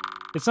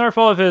 It's not our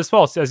fault if it is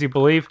false, as you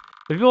believe.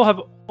 The people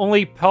have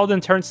only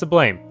Paladin Terrence to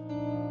blame.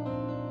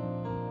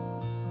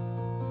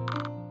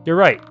 You're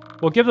right.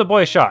 We'll give the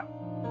boy a shot.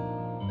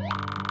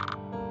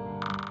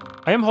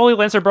 I am Holy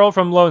Lancer Burrow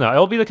from Lona. I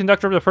will be the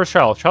conductor of the first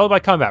trial. Trial by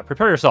combat.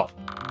 Prepare yourself.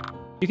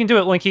 You can do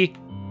it, Linky.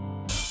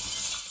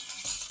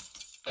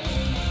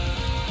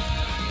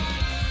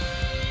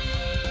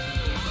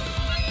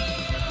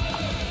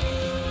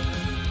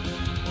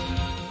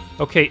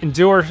 Okay,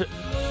 endure.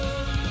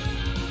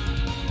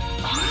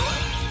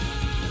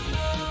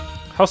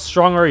 How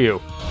strong are you?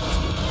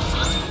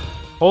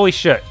 Holy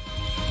shit.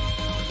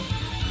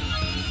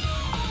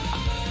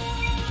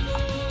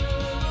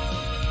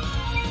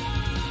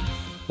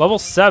 Level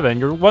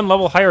 7, you're one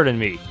level higher than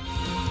me.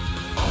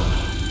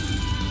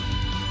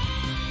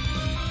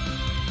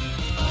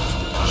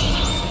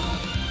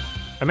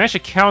 I managed to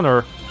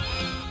counter,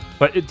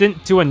 but it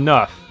didn't do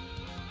enough.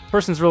 The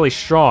person's really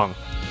strong.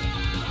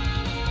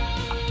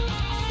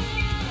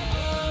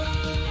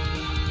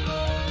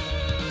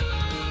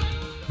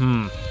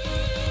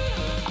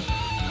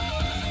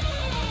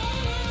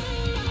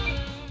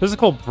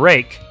 Physical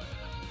break.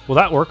 Will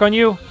that work on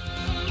you?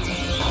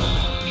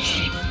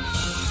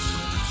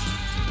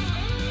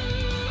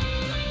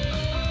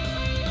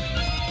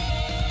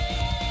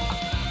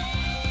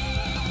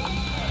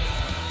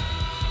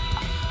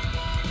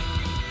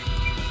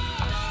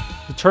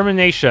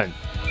 Determination.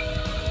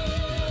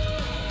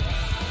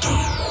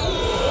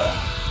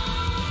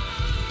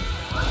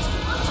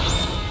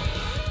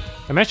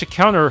 I managed to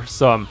counter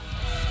some.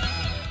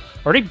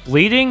 Are they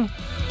bleeding?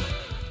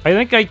 I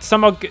think I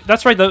somehow...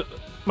 That's right,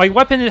 my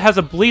weapon has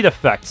a bleed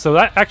effect, so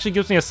that actually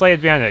gives me a slight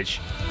advantage.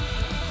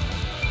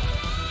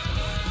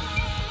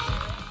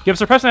 You have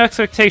surpassed my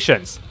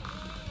expectations.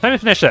 Time to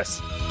finish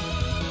this.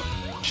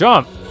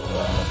 Jump!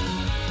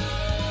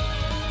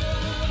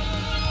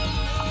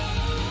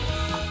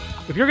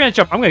 If you're gonna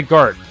jump, I'm gonna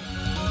guard.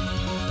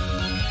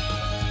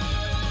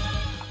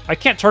 I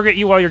can't target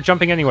you while you're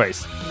jumping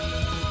anyways.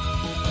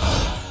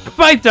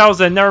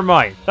 5,000! Never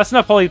mind. That's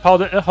enough,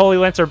 Holy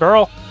Lancer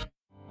Barrel.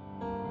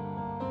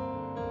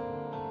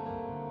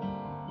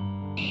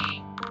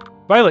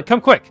 Violet,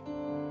 come quick!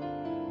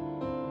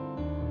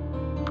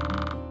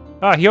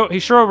 Ah, he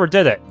sure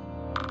overdid it.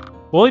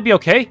 Will he be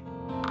okay?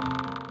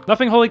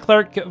 Nothing Holy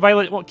Cleric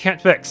Violet can't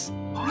fix.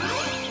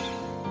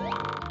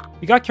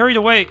 You got carried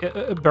away,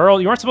 Beryl.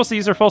 You weren't supposed to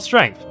use your full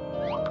strength.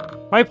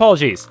 My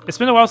apologies. It's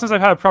been a while since I've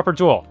had a proper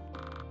duel.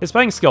 His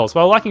fighting skills,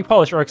 while lacking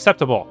polish, are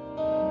acceptable.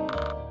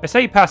 I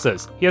say he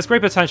passes. He has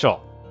great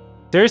potential.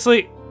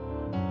 Seriously?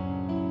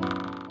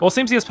 Well, it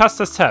seems he has passed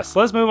this test.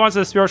 Let us move on to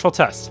the spiritual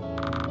test.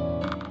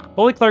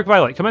 Holy Cleric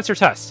Violet, commence your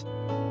test.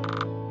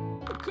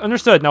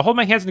 Understood. Now hold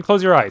my hands and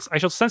close your eyes. I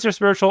shall sense your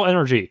spiritual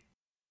energy.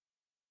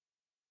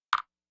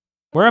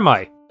 Where am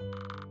I?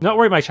 Not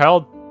worry, my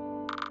child.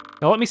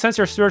 Now let me sense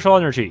your spiritual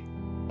energy.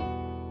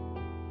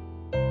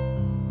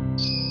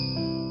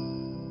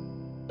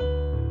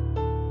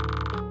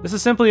 This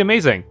is simply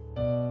amazing.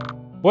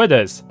 What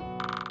it is?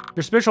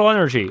 Your spiritual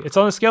energy. It's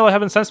on a scale I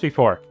haven't sensed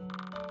before.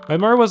 My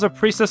mother was a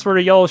priestess for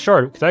the yellow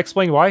shard. Could I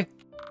explain why?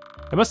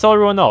 I must tell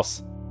everyone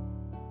else.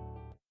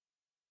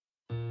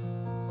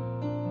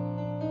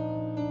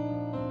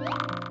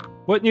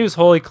 What news,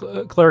 Holy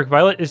Cleric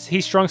Violet? Is he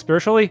strong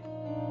spiritually?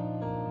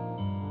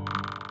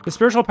 His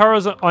spiritual power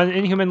is on an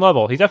inhuman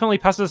level. He definitely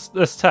passes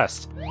this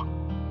test.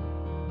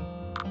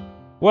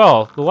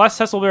 Well, the last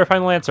test will be our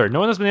final answer. No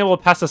one has been able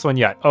to pass this one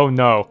yet. Oh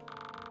no.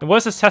 And what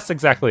is this test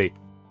exactly?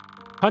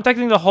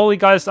 Contacting the Holy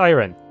Goddess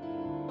Iron.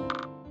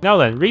 Now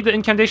then, read the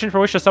incantation for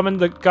which to summon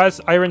the Goddess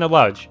Iron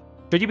aloud.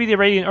 Should you be the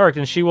Radiant Arc,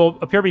 then she will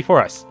appear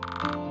before us.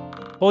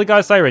 Holy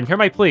Goddess Iron, hear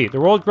my plea. The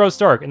world grows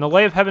dark, and the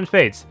light of heaven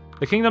fades.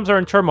 The kingdoms are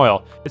in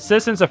turmoil, its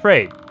citizens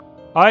afraid.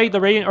 I,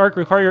 the Radiant Arc,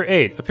 require your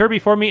aid. Appear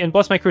before me and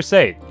bless my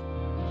crusade.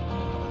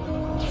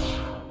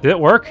 Did it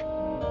work?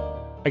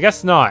 I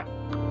guess not.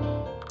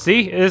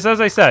 See, it is as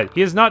I said,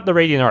 he is not the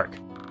Radiant Arc.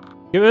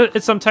 Give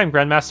it some time,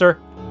 Grandmaster.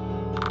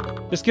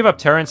 Just give up,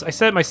 Terrence. I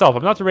said it myself,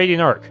 I'm not the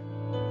Radiant Arc.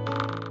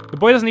 The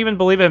boy doesn't even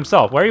believe it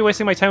himself. Why are you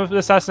wasting my time with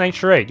this assassination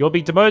charade? You'll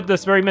be demoted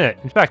this very minute.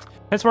 In fact,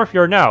 henceforth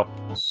you are now.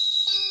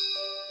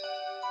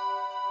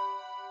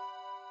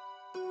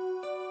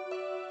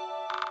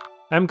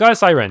 I am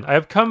Goddess Iron. I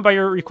have come by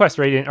your request,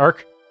 Radiant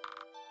Arc.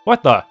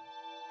 What the?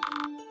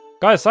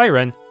 Goddess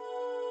Iron?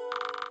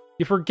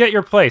 You forget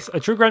your place. A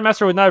true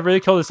Grandmaster would not have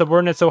ridiculed his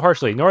subordinate so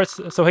harshly, nor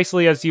so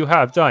hastily as you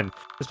have done,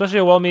 especially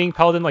a well-meaning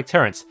paladin like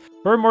Terrence.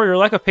 Furthermore, your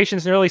lack of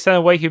patience nearly sent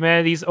away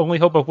humanity's only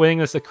hope of winning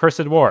this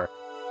accursed war.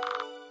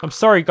 I'm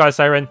sorry, Goddess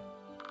Iron.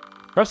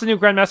 Perhaps a new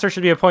Grandmaster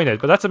should be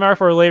appointed, but that's a matter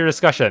for a later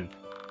discussion.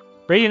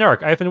 Radiant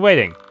Arc, I have been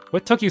waiting.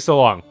 What took you so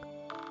long?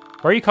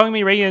 Why are you calling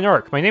me Radiant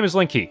Arc? My name is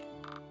Linky.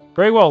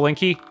 Very well,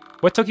 Linky.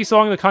 What took you so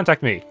long to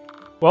contact me?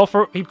 Well,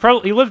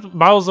 he lived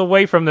miles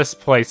away from this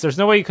place. There's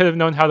no way he could have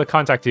known how to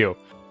contact you.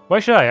 Why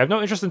should I? I have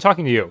no interest in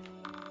talking to you.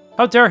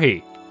 How dare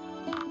he?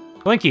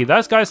 Linky, that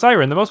is Goddess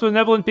Iron, the most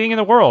benevolent being in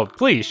the world.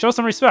 Please, show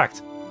some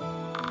respect.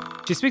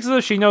 She speaks as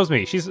if she knows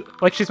me. She's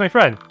my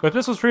friend. But if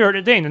this was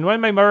preordained, then why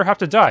did my mother have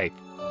to die?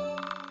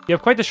 You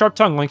have quite the sharp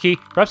tongue, Linky.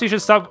 Perhaps you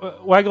should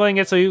stop waggling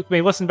it so you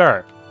may listen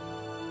better.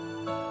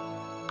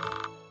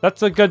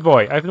 That's a good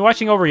boy. I've been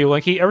watching over you,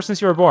 Linky, ever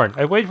since you were born.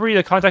 I've waited for you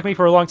to contact me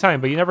for a long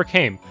time, but you never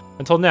came.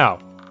 Until now.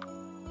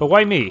 But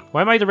why me?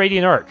 Why am I the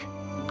Radiant Arc?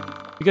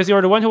 Because you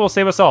are the one who will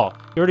save us all.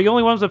 You are the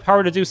only one with the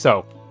power to do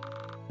so.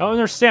 I don't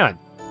understand.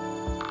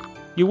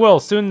 You will,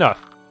 soon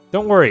enough.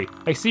 Don't worry.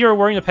 I see you're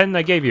wearing the pendant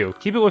I gave you.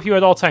 Keep it with you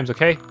at all times,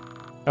 okay?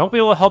 I won't be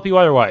able to help you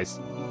otherwise.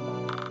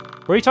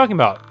 What are you talking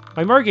about?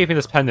 My mother gave me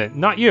this pendant,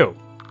 not you.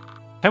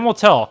 Time will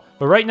tell,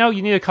 but right now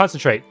you need to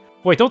concentrate.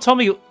 Wait, don't tell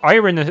me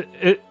Iron...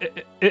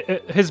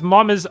 his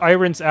mom is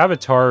Iron's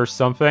avatar or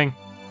something.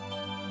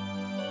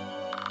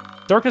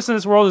 Darkness in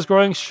this world is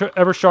growing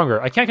ever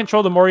stronger. I can't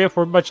control the Moria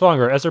for much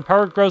longer, as their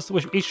power grows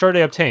with each shard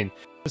they obtain.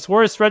 This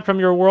war is spread from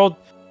your world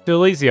to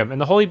Elysium,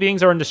 and the holy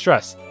beings are in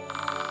distress.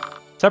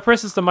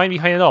 Separus is the mind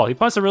behind it all. He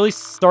plans to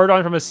release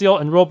Zardon from his seal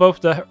and rule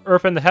both the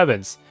earth and the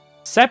heavens.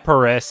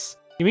 Separus?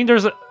 You mean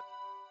there's a...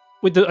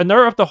 Would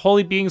another of the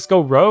holy beings go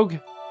rogue?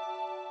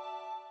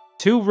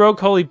 2 rogue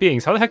holy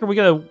beings. How the heck are we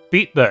gonna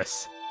beat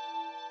this?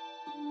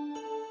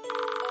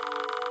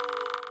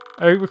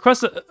 I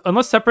request that,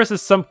 unless Separus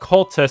is some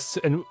cultist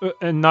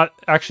and not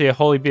actually a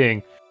holy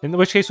being, in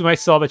which case we might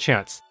still have a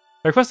chance.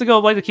 I request the Guild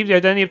of Light to keep the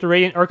identity of the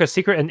Radiant Arc a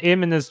secret and aid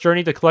him in his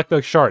journey to collect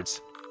the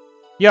shards.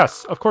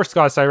 Yes, of course,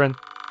 Goddess Iron.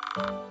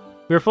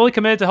 We are fully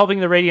committed to helping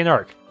the Radiant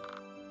Arc.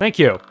 Thank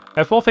you. I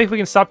have full faith we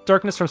can stop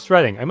darkness from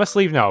spreading. I must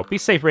leave now. Be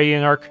safe,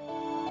 Radiant Arc.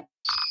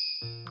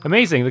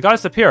 Amazing, the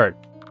goddess appeared.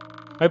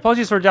 My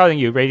apologies for doubting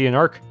you, Radiant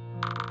Arc.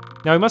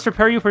 Now we must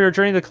prepare you for your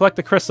journey to collect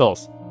the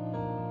crystals.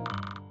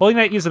 Holy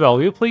Knight Isabel,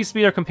 will you please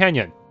be our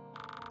companion?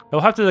 I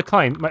will have to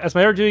decline, as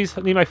my other duties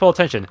need my full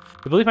attention.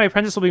 I believe my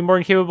apprentice will be more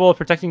than capable of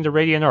protecting the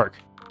Radiant Arc.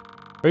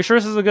 Are you sure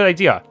this is a good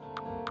idea?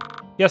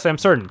 Yes, I am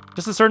certain.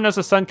 Just as certain as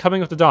the sun coming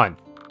with the dawn.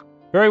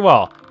 Very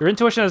well. Your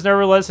intuition has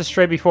never led us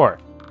astray before.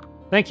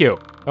 Thank you.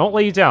 I won't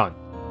let you down.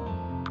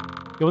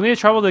 You will need to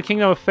travel to the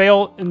Kingdom of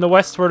Fail in the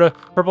west for the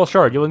Purple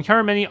Shard. You will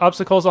encounter many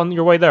obstacles on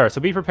your way there, so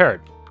be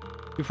prepared.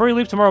 Before you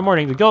leave tomorrow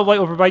morning, the Guild of Light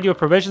will provide you with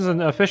provisions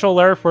and an official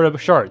lair for the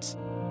shards.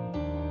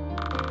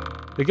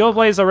 The Guild of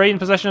Light is already in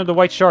possession of the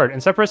White Shard,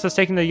 and Separus has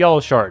taken the Yellow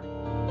Shard.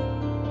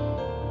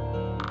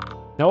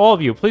 Now all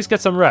of you, please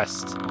get some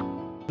rest.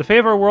 The fate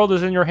of our world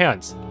is in your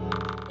hands.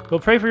 We'll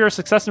pray for your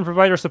success and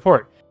provide our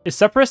support. Is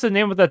Separus the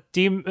name of that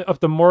demon of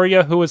the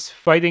Moria who was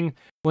fighting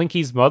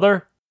Linky's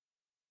mother?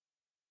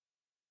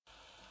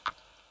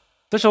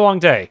 Such a long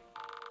day.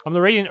 I'm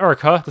the Radiant Arc,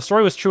 huh? The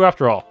story was true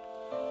after all.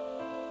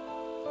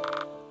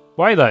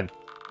 Why then?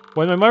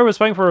 When my mother was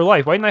fighting for her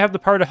life, why didn't I have the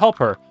power to help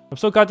her? I'm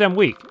so goddamn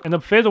weak, and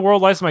the fate of the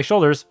world lies on my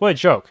shoulders. What a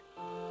joke.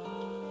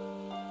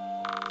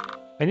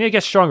 I need to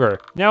get stronger,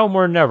 now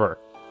more than ever.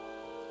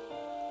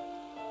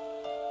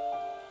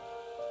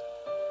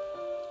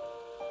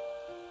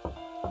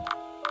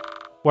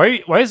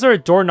 Why is there a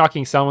door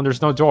knocking sound when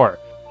there's no door?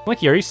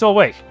 Linky, are you still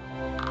awake?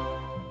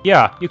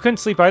 Yeah, you couldn't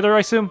sleep either, I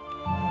assume?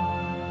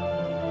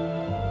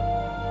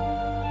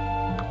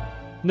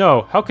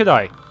 No, how could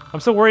I? I'm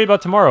so worried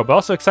about tomorrow, but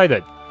also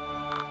excited.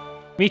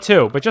 Me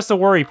too, but just the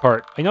worry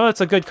part. I know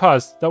that's a good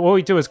cause, that what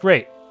we do is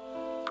great.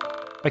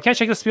 I can't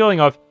shake this feeling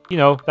of, you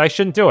know, that I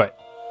shouldn't do it.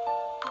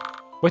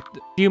 What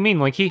do you mean,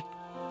 Linky?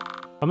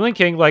 I'm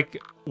thinking,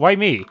 like, why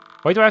me?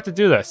 Why do I have to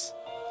do this?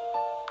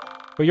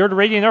 But you're the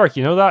Radiant Arc,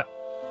 you know that?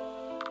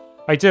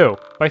 I do,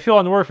 but I feel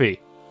unworthy.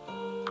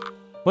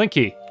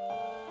 Linky.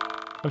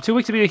 I'm too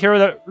weak to be the hero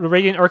that the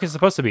Radiant Arc is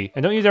supposed to be,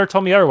 and don't you dare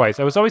tell me otherwise.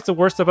 I was always the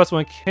worst of us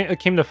when it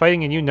came to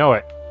fighting, and you know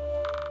it.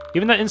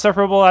 Even that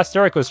insufferable ass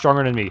Derek was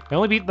stronger than me. I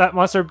only beat that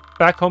monster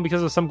back home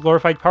because of some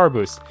glorified power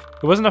boost.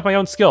 It wasn't of my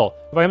own skill.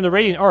 If I am the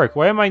Radiant Arc,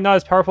 why am I not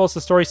as powerful as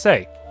the stories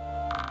say?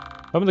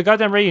 If I'm the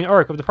goddamn Radiant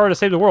Arc with the power to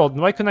save the world,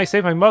 then why couldn't I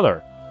save my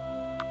mother?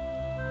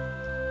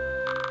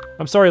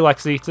 I'm sorry,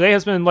 Lexi. Today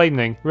has been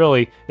enlightening.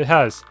 Really, it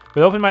has.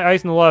 But it opened my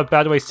eyes in a lot of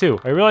bad ways too.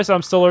 I realize that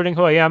I'm still learning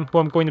who I am, who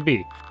I'm going to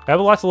be. I have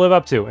a lot to live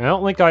up to, and I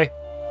don't think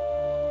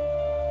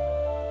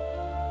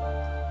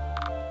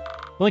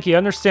Linky, I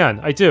understand.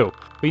 I do.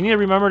 But you need to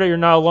remember that you're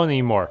not alone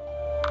anymore.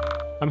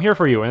 I'm here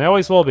for you, and I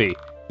always will be.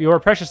 You are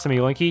precious to me,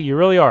 Linky. You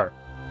really are.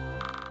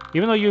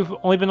 Even though you've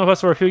only been with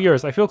us for a few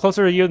years, I feel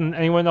closer to you than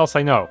anyone else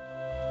I know.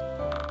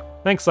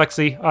 Thanks,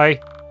 Lexi.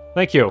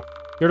 Thank you.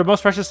 You're the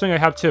most precious thing I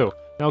have, too.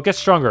 And I'll get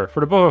stronger,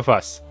 for the both of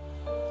us.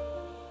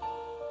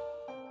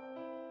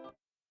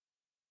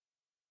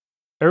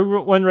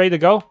 Everyone ready to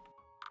go?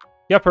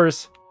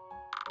 Yuppers.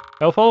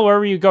 I'll follow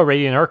wherever you go,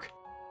 Radiant Arc.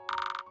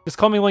 Just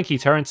call me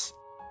Linky, Terrence.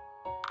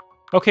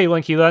 Okay,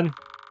 Linky, then.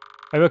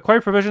 I've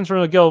acquired provisions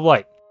from the Guild of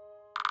Light.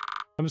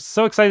 I'm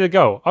so excited to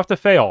go. Off to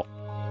fail.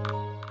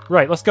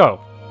 Right, let's go.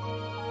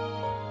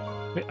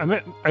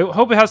 I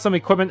hope it has some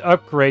equipment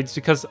upgrades,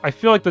 because I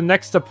feel like the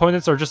next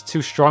opponents are just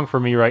too strong for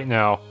me right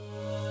now.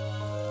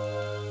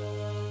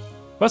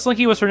 Thus,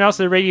 Linky was pronounced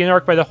the Radiant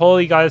Arc by the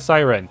Holy Goddess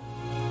Siren.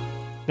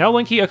 Now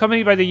Linky,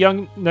 accompanied by the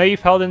young, naive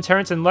Paladin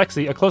Terrence and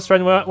Lexi, a close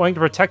friend wanting to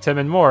protect him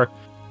and more,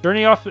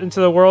 journey off into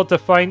the world to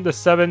find the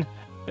 7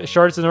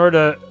 shards in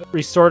order to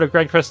restore the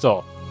Grand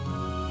Crystal.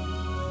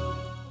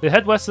 They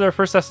head west to their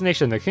first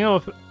destination, the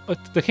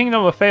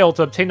Kingdom of Fail,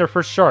 to obtain their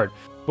first shard.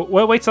 But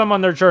what awaits them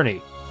on their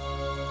journey?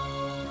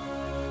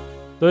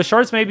 Though the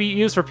shards may be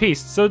used for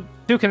peace, so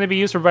too can they be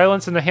used for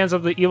violence in the hands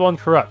of the evil and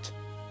corrupt.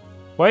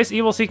 Why is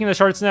evil seeking the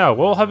shards now?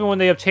 What will happen when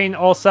they obtain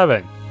all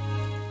 7?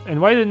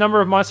 And why did the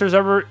number of monsters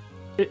ever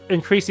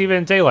increase even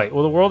in daylight?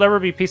 Will the world ever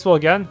be peaceful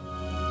again?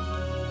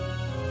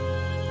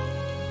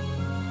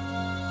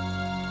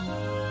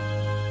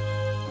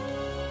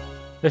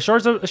 The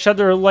shards shed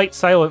their light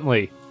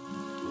silently.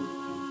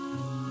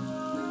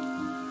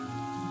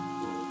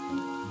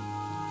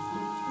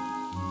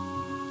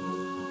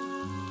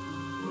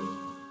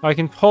 I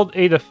can hold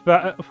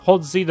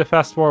hold Z to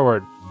fast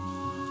forward.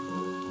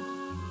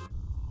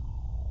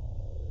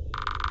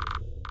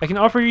 I can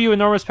offer you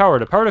enormous power,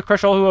 the power to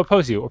crush all who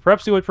oppose you, or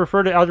perhaps you would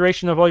prefer the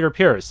adoration of all your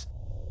peers.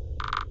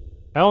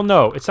 I don't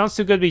know, it sounds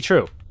too good to be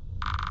true.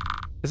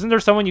 Isn't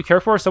there someone you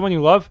care for, someone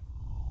you love?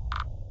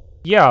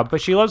 Yeah, but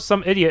she loves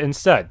some idiot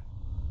instead.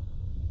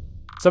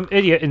 Some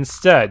idiot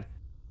instead.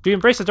 If you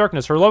embrace the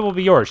darkness, her love will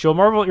be yours. She will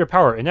marvel at your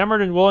power,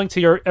 enamored and willing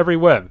to your every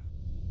whim.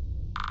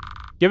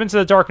 Give in to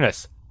the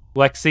darkness,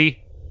 Lexi.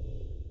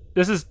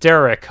 This is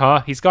Derek,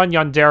 huh? He's gone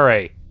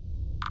yandere.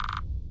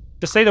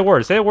 Just say the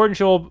word and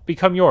she will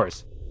become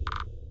yours.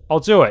 I'll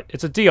do it.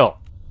 It's a deal.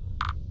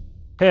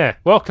 Heh,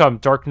 welcome,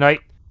 Dark Knight.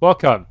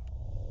 Welcome.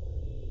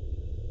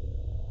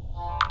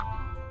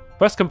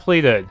 Quest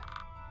completed.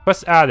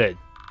 Quest added.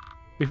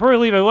 Before we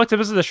leave, I would like to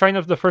visit the Shrine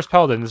of the First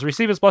Paladin to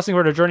receive his blessing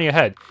for the journey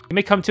ahead. You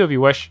may come too if you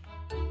wish.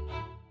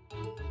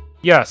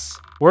 Yes.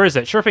 Where is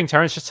it? Sure thing,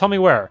 Terrence. Just tell me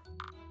where.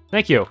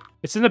 Thank you.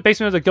 It's in the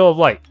basement of the Guild of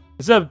Light.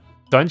 Is it a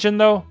dungeon,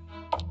 though?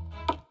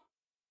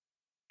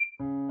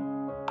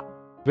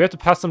 Do we have to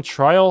pass some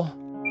trial?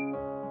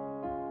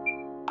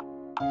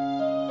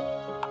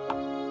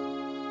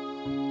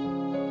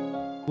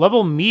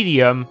 Level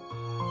medium?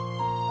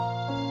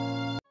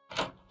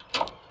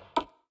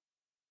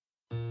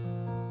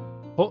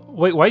 Well,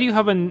 wait, why do you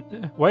have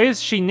why is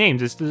she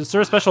named? Is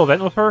there a special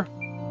event with her?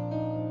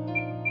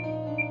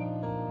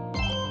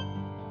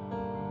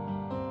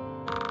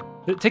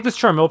 Take this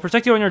charm, it will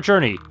protect you on your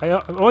journey. I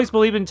always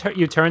believed in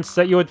you, Terrence,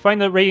 that you would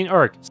find the Radiant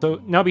Arc, so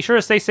now be sure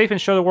to stay safe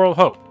and show the world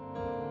hope.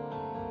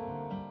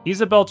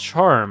 Isabel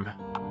Charm.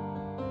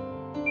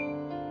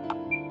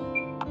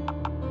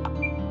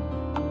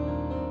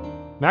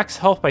 Max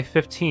health by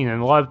 15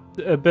 and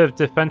a bit of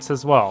defense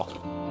as well.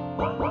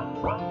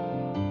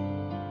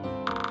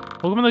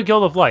 Welcome to the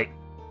Guild of Light.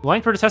 The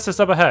line for the test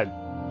is up ahead.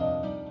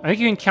 I think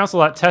you can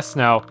cancel that test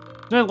now.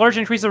 There's been a large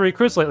increase of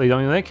recruits lately,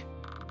 don't you think?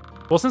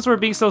 Well, since we're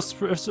being so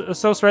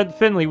spread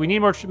thinly, we need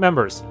more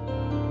members.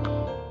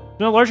 There's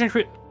been a large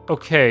increase.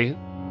 Okay,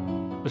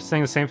 we're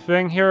saying the same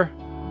thing here.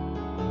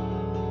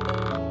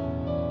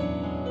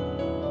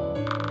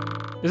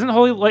 Isn't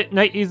Holy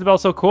Knight Isabel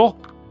so cool?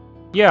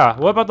 Yeah,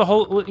 what about the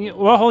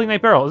Holy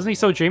Knight Barrel? Isn't he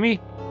so dreamy?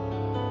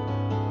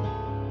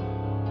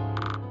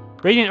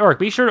 Radiant Orc,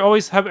 be sure to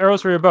always have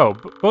arrows for your bow.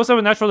 Bows have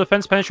a natural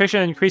defense,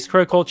 penetration, and increased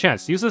critical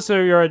chance. Use this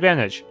to your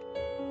advantage.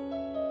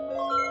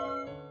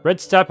 Red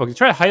stat book. You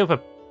try to hide up a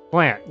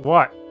plant.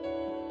 What?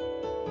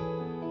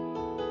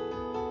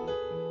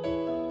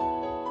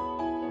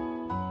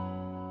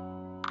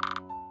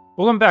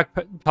 Welcome back,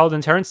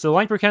 Paladin Terrence. The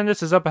line for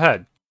candidates is up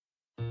ahead.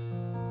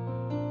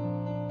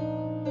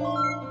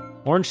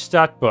 Orange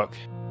stat book.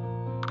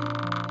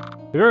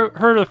 Have you ever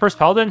heard of the first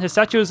Paladin? His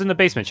statue is in the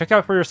basement. Check it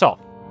out for yourself.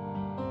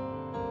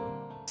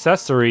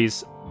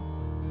 Accessories.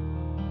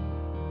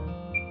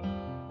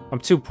 I'm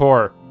too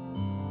poor.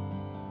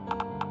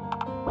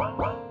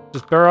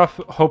 Just better off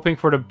hoping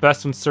for the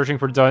best when searching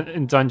for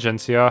in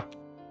dungeons, yeah?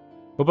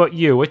 What about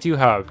you? What do you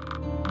have?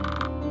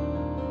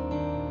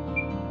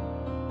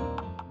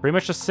 Pretty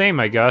much the same,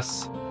 I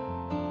guess.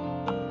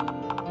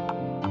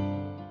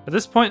 At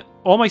this point,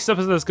 all my stuff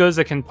is as good as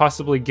it can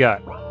possibly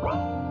get.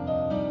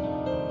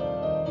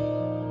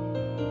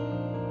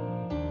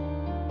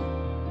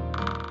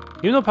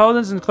 Even though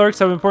paladins and clerics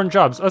have important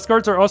jobs, us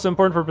guards are also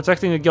important for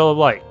protecting the Guild of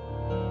Light.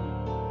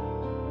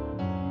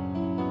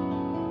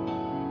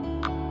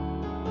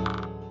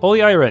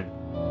 Holy Iron.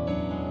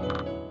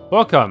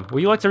 Welcome.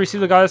 Would you like to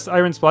receive the Goddess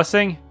Iron's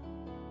blessing?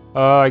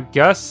 I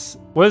guess.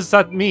 What does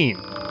that mean?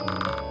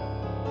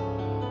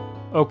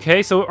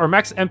 Okay, so our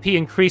max MP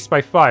increased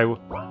by 5.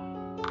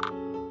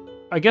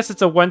 I guess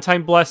it's a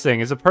one-time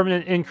blessing. It's a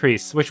permanent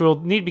increase, which we'll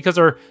need because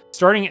our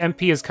starting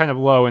MP is kind of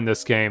low in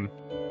this game.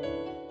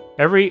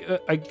 I'm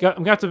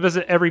gonna have to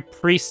visit every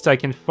priest I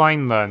can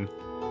find then.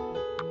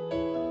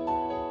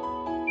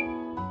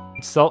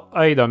 Sell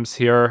items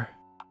here.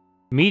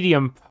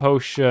 Medium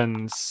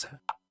potions.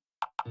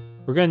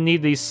 We're gonna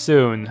need these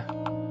soon.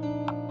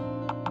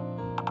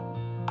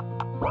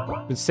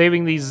 Been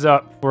saving these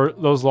up for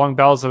those long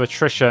battles of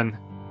attrition.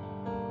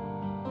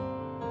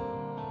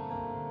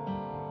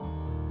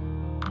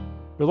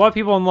 There are a lot of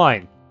people in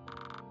line.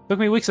 It took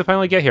me weeks to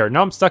finally get here.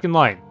 Now I'm stuck in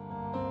line.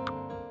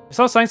 I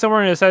saw a sign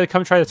somewhere and I decided to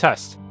come try the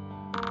test.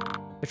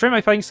 I trained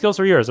my fighting skills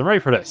for years. I'm ready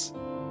for this.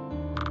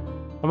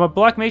 I'm a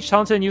black mage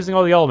talented in using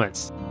all the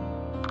elements.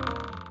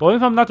 Well, even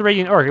if I'm not the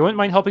Radiant Orc, I wouldn't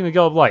mind helping the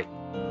Guild of Light.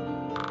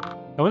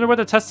 I wonder what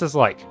the test is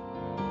like.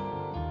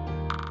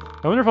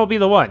 I wonder if I'll be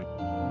the one.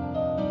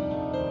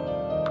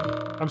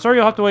 I'm sorry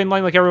you'll have to wait in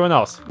line like everyone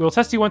else. We will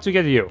test you once we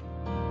get to you.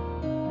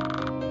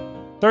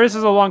 Sorry, this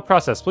is a long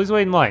process. Please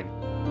wait in line.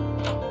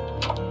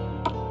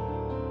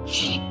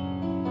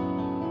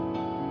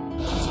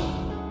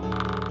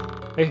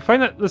 I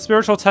find that the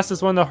spiritual test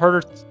is one of the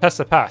harder tests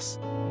to pass.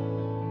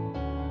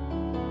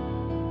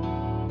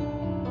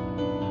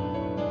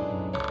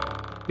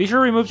 Be sure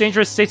to remove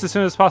dangerous states as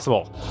soon as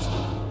possible.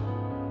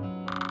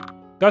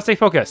 Gotta stay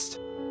focused.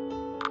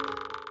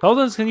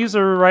 Paladins can use a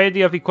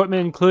variety of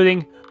equipment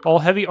including all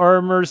heavy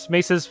armors,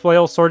 maces,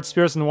 flails, swords,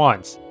 spears, and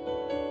wands.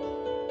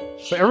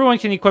 But everyone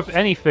can equip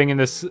anything in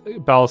this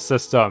battle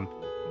system.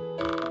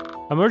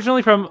 I'm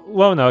originally from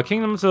Lona, a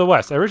kingdom to the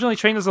west. I originally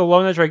trained as a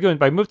Lona Dragoon,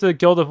 but I moved to the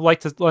Guild of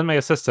Light to lend my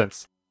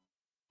assistance.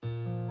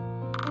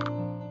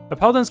 The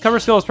Paladin's cover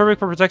skill is perfect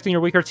for protecting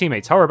your weaker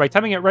teammates. However, by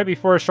timing it right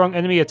before a strong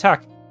enemy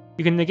attack,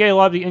 you can negate a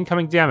lot of the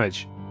incoming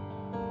damage.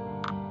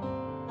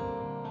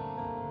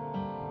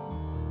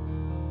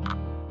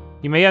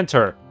 You may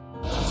enter.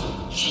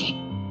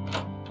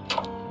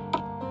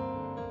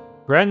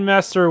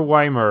 Grandmaster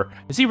Weimer.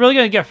 Is he really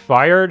gonna get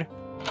fired?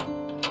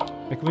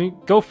 Like, can we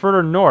go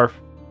further north?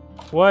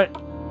 What?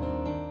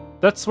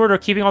 That's where they're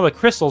keeping all the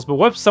crystals, but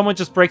what if someone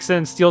just breaks in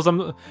and steals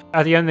them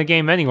at the end of the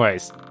game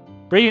anyways?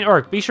 Radiant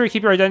Orc, be sure to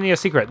keep your identity a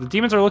secret. The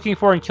demons are looking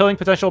for and killing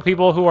potential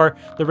people who are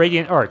the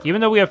Radiant Orc. Even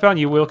though we have found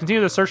you, we will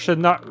continue the search to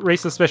not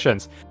raise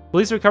suspicions.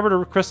 Please recover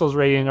the crystals,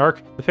 Radiant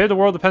Orc. The fate of the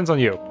world depends on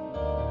you.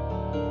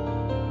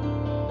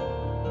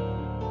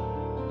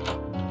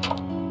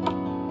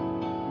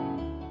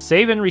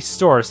 Save and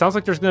restore. Sounds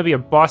like there's going to be a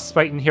boss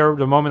fight in here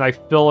the moment I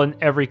fill in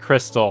every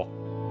crystal.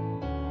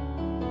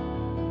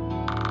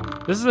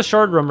 This is the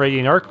shard room,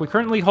 Radiant Orc. We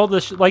currently hold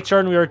the light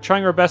shard and we are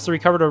trying our best to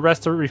recover the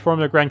rest to reform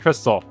the Grand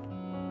Crystal.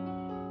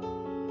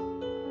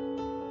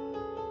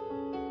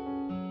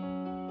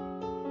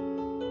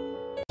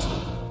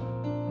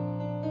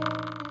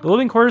 The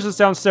living quarters is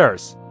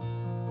downstairs.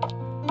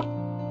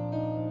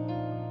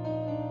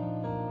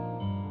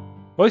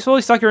 Always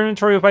fully stock your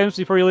inventory with items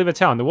before you leave a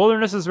town. The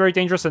wilderness is very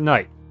dangerous at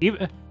night.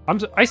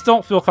 I still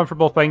don't feel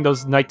comfortable fighting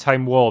those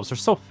nighttime wolves. They're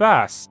so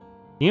fast.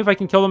 Even if I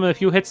can kill them in a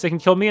few hits, they can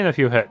kill me in a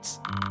few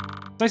hits.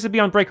 It's nice to be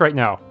on break right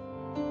now.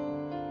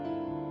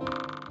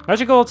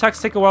 Magical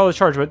attacks take a while to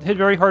charge, but hit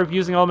very hard if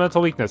using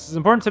elemental weakness. It's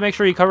important to make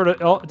sure you cover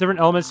the different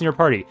elements in your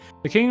party.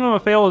 The Kingdom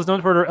of Fail is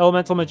known for their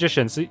elemental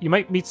magicians, so you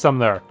might meet some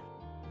there.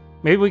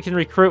 Maybe we can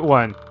recruit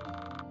one.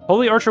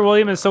 Holy Archer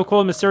William is so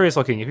cool and mysterious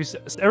looking. If you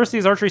ever see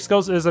his archery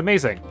skills, it is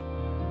amazing.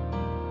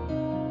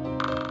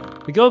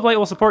 The Guild of Light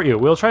will support you.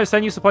 We will try to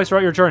send you supplies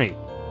throughout your journey.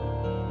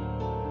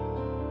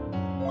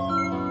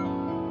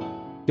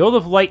 Guild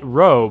of Light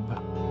robe.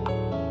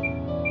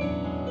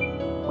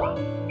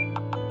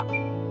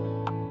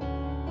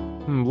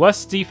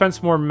 Less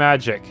defense, more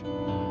magic.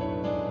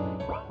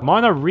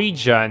 Mana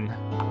regen.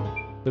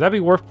 Would that be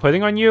worth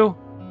putting on you?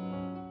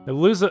 It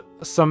loses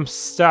some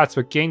stats,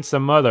 but gains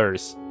some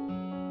others.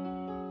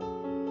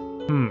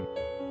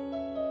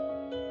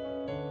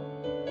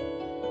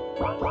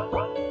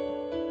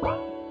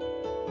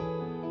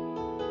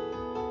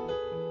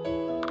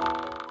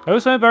 I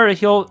always find it better to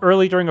heal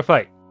early during a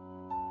fight.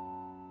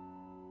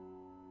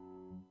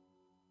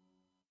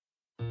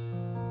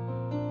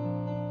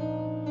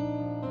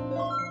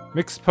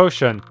 Mixed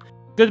potion.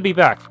 Good to be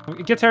back.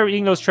 Get tired of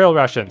eating those trail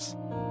rations.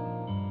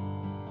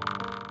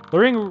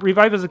 Learning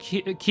revive is a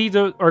key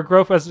to our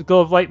growth as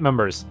Guild of Light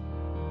members.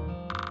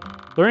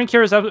 Learning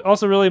cure is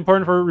also really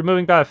important for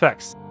removing bad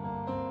effects.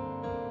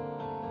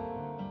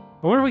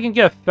 I wonder if we can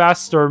get a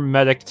faster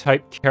medic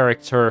type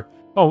character.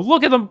 Oh,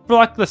 look at them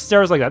block the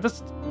stairs like that.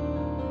 That's...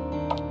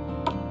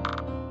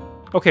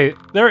 Okay,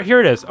 here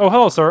it is. Oh,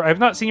 hello, sir. I've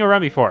not seen you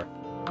around before.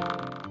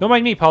 Don't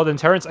mind me, Paladin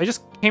Terrence. I've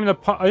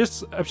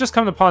just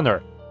come to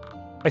ponder.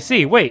 I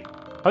see. Wait,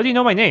 how do you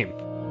know my name?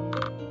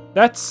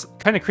 That's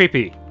kind of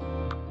creepy.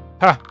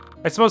 Ha,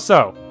 I suppose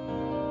so.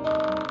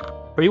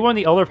 Are you one of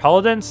the Elder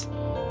Paladins?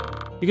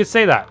 You could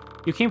say that.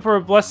 You came for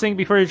a blessing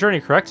before your journey,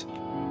 correct?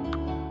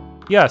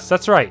 Yes,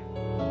 that's right.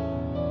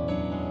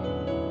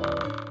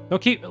 No,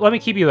 let me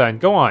keep you then.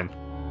 Go on.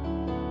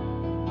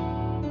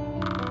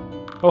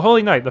 Oh,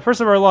 Holy Knight, the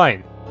first of our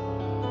line.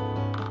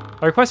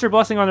 I request your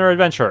blessing on our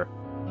adventure.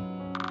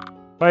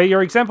 By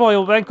your example, I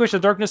will vanquish the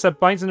darkness that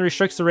binds and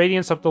restricts the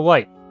radiance of the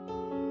light.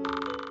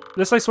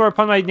 This I swear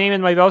upon my name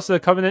and my vows to the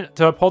Covenant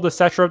to uphold the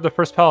stature of the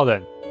first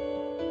Paladin.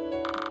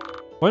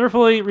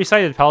 Wonderfully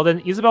recited,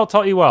 Paladin. Isabel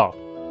taught you well.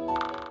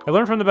 I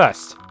learned from the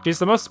best. She's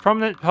the most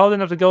prominent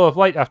Paladin of the Guild of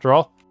Light, after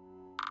all.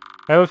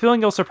 I have a feeling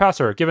you'll surpass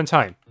her, given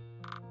time.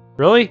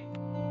 Really?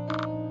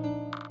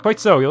 Quite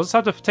so. You'll just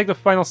have to take the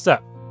final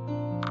step.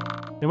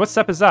 And what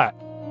step is that?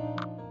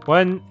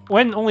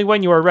 Only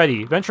when you are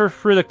ready, venture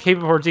through the Cave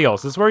of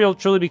Ordeals. This is where you'll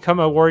truly become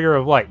a Warrior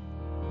of Light.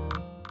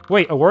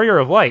 Wait, a Warrior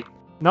of Light?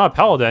 Not a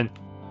Paladin.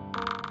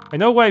 I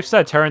know what I've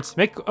said, Terrence.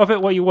 Make of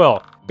it what you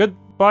will.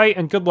 Goodbye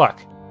and good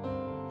luck.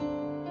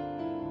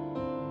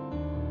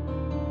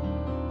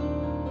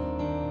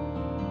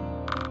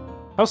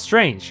 How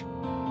strange.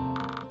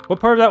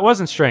 What part of that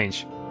wasn't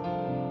strange?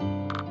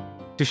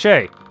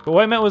 Touché. But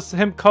what I meant was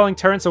him calling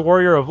Terrence a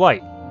Warrior of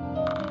Light.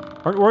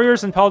 Aren't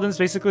Warriors and Paladins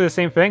basically the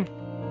same thing?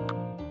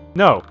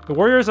 No. The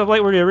Warriors of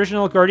Light were the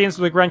original Guardians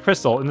of the Grand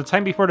Crystal in the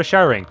time before the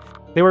Shattering.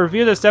 They were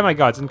viewed as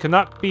demigods and could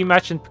not be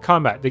matched in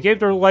combat. They gave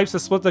their lives to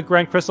split the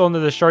Grand Crystal into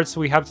the shards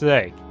we have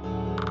today.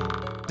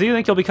 Do you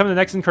think you'll become the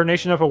next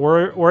incarnation of a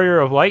Warrior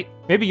of Light?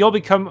 Maybe you'll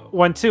become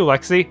one too,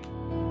 Lexi.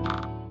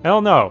 I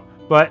don't know,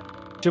 but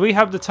should we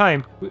have the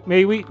time?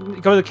 May we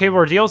go to the Cave of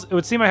Ordeals? It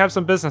would seem I have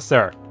some business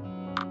there.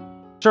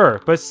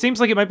 Sure, but it seems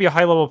like it might be a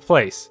high-level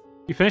place.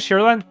 You finished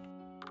here then?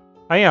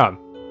 I am.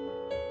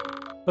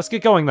 Let's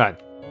get going then.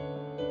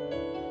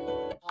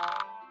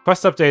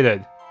 Quest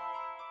updated.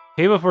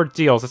 Cave of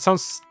Ordeals. That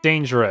sounds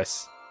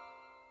dangerous.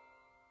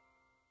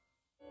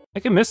 I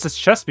can miss this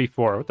chest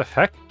before. What the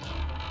heck?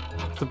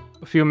 It's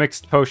a few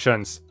mixed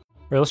potions.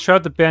 Alright, let's try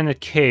out the Bandit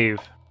Cave.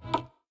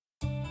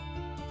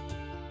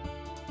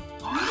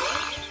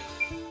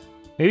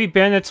 Maybe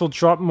bandits will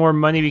drop more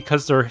money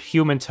because they're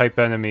human-type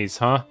enemies,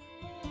 huh?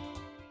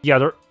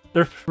 Yeah,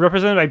 they're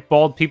represented by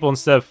bald people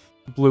instead of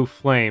blue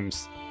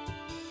flames.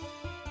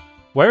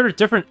 Why are there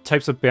different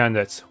types of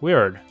bandits?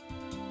 Weird.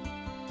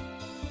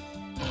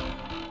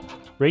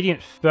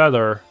 Radiant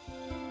Feather.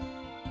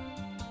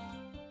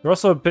 They're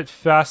also a bit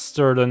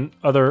faster than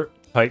other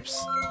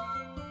types.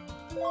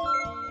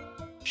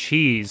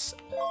 Cheese.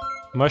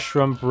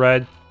 Mushroom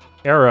bread.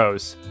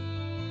 Arrows.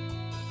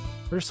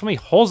 There's so many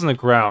holes in the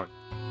ground.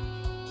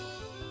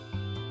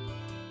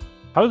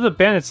 How do the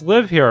bandits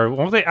live here?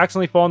 Won't they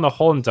accidentally fall in the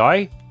hole and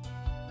die?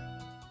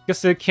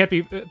 Guess they can't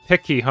be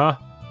picky, huh?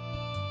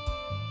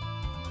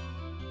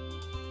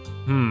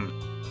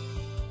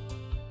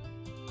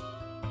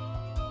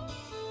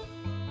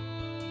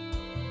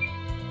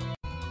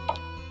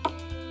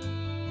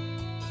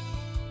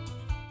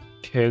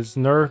 Okay, is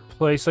there a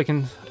place I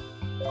can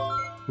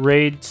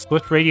raid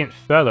Swift Radiant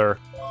Feather?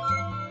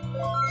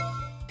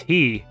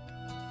 Tea.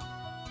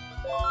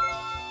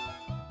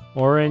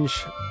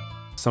 Orange.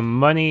 Some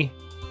money.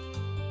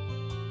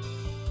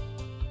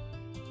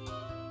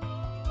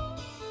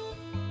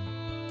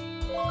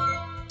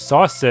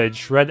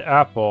 Sausage. Red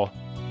apple.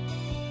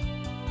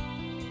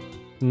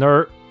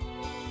 Nerd.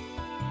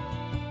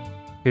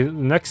 Okay, the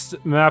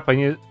next map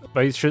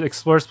I should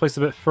explore this place a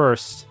bit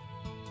first.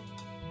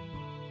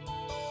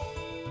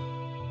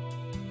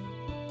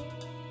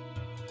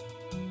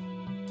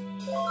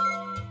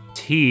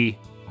 Tea.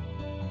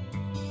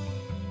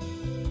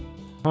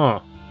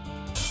 Huh.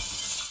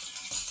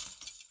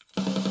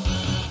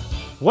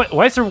 What?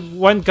 Why is there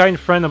one guy in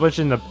front and a bunch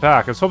in the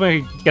back? I was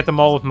hoping I could get them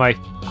all with my...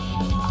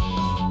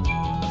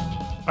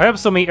 I have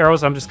so many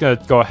arrows, I'm just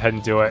gonna go ahead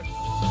and do it.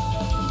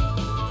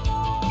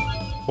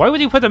 Why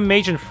would you put the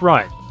mage in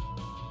front?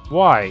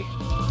 Why?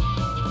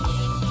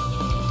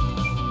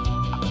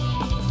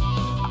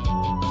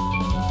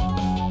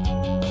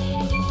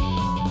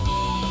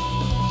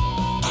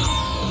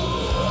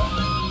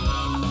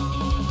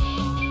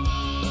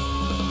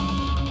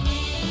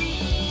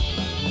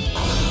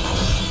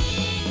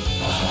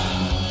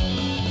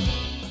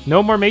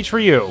 No more mage for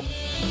you.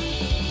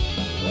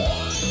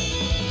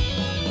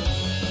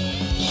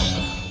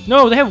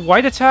 No, they have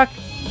wide attack?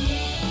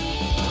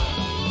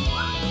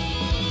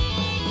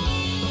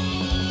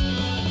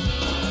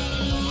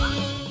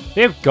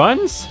 They have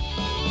guns?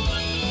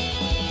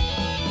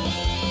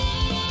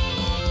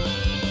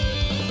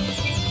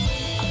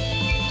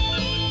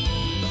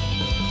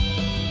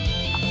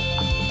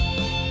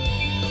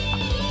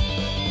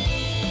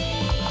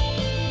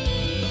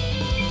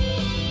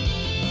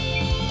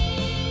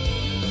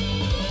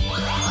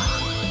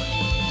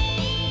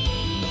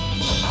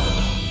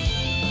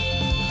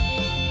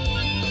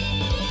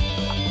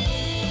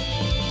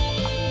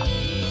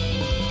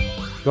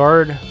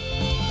 Guard.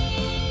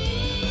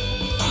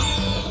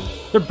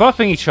 They're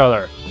buffing each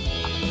other.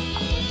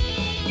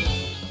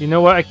 You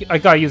know what? I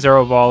gotta use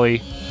arrow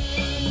volley.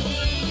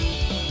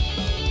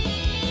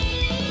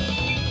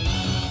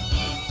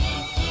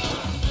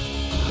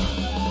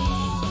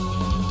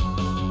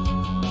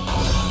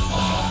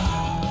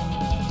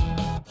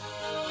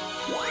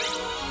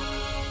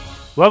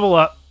 Level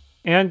up.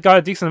 And got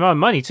a decent amount of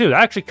money, too.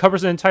 That actually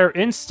covers an entire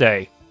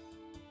in-stay.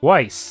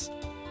 Twice.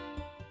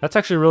 That's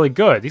actually really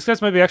good. These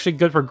guys might be actually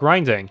good for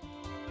grinding.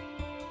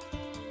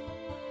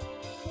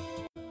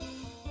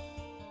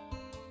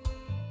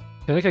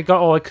 I think I got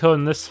all I could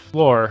on this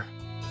floor.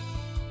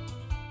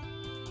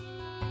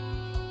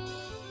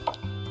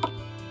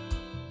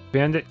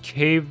 Bandit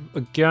Cave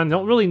again. They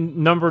don't really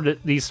number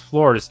these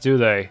floors, do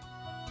they?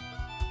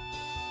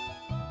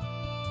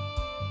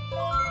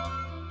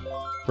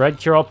 Red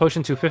Cure-All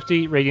Potion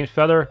 250, Radiant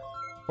Feather,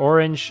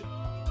 Orange.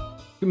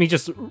 Let me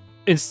just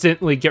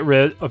instantly get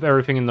rid of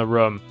everything in the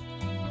room.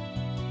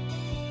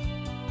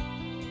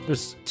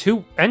 There's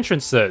 2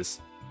 entrances.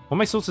 What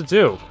am I supposed to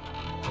do?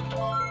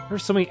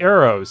 There's so many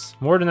arrows.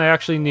 More than I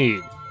actually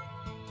need.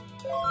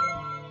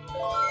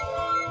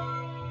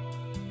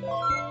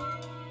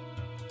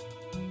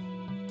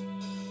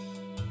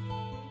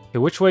 Okay,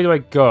 which way do I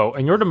go?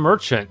 And you're the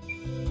merchant.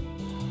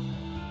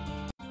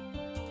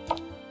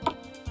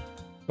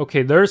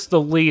 Okay, there's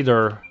the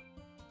leader.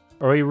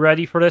 Are we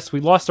ready for this? We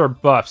lost our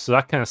buff, so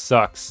that kind of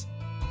sucks.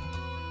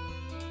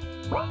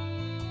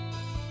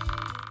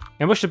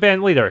 Ambush the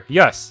band leader,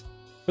 yes.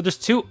 But there's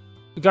 2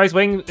 guys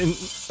waiting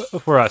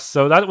for us,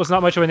 so that was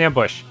not much of an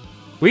ambush.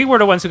 We were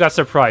the ones who got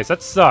surprised,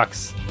 that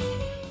sucks.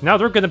 Now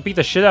they're gonna beat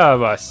the shit out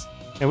of us,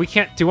 and we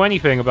can't do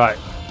anything about it.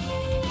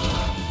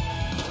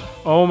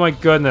 Oh my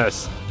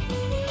goodness.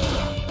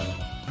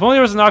 If only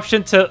there was an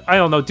option to, I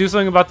don't know, do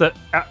something about the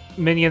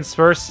minions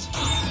first.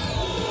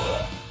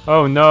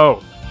 Oh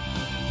no.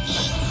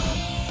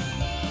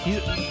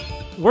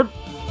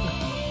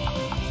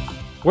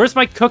 Where's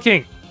my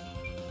cooking?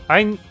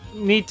 I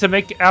need to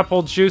make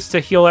apple juice to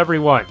heal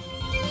everyone.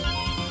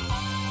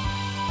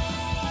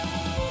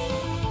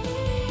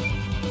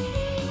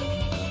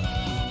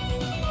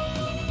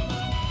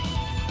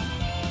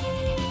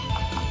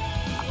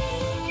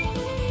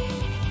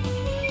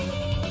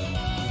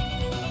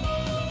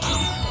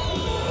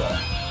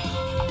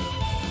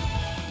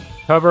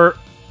 Cover.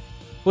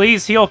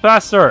 Please heal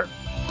faster.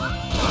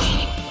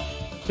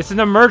 It's an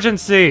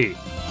emergency.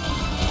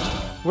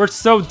 We're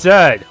so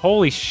dead.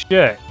 Holy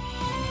shit.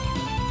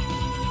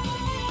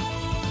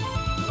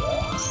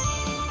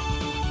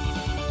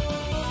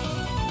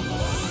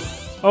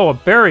 Oh, a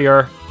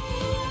barrier.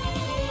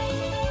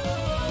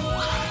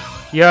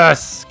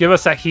 Yes, give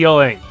us that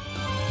healing.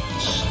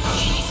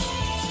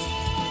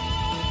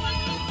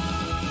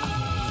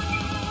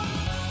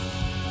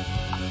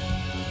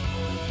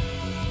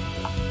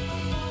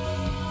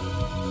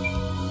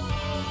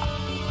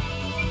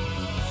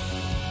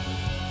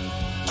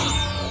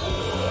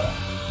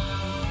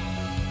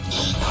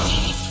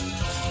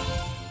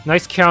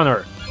 Nice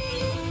counter.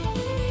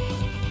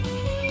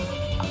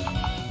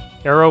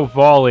 Arrow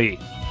volley.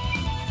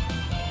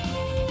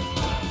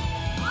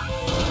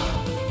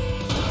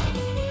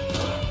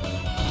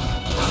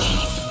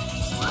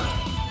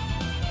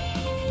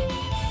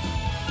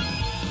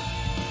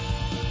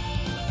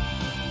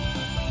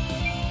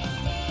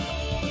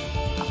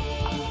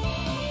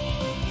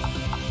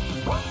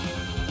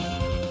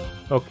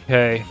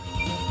 Okay.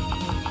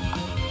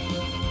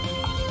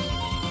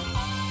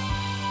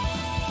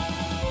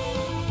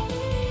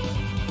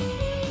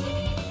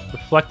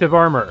 Reflective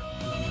armor.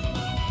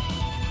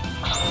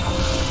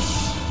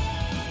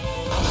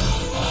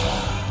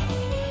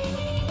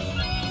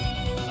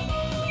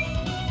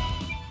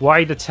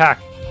 Wide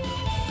attack.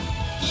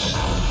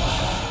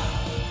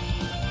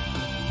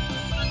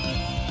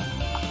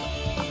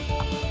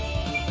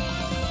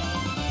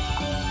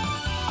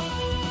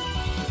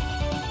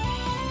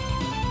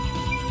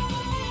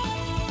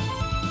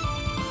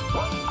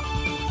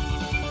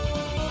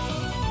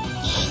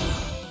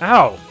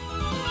 Ow!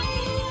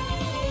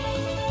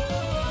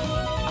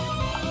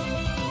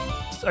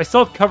 I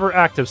still have cover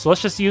active, so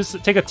let's just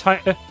take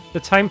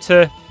the time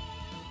to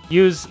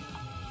use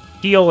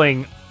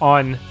healing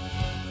on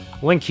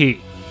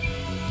Linky.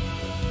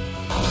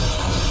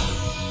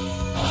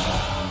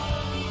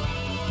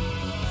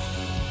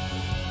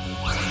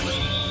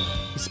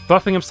 He's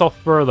buffing himself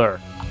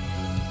further.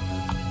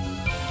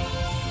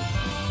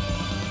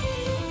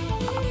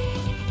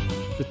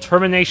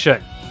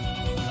 Determination.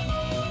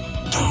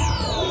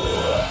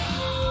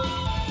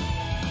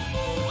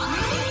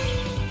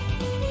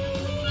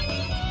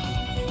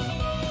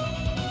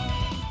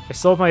 I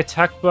still have my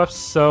attack buffs,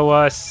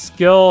 so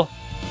skill,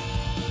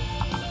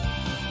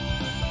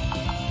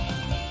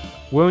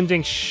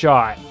 wounding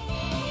shot.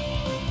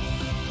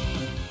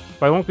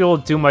 But I won't be able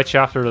to do much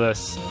after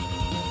this.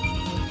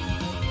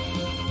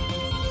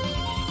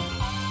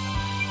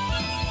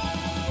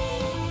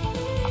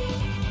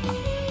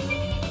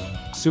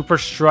 Super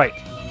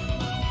strike.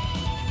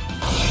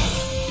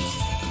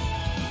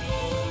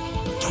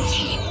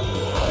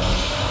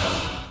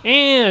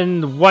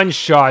 And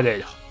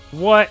one-shotted.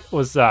 What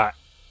was that?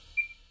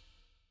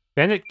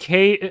 Bandit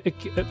K,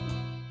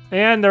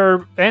 and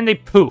they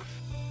poof.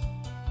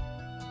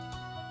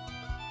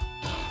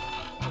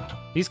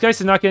 These guys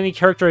did not get any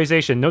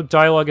characterization, no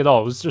dialogue at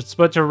all. It was just a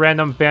bunch of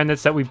random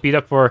bandits that we beat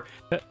up for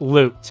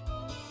loot.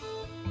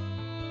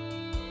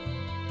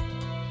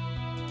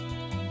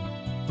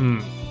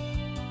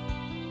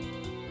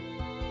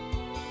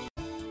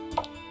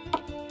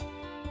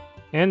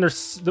 And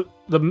there's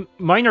the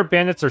minor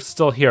bandits are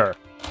still here.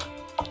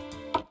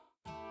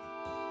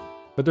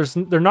 But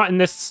they're not in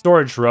this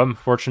storage room,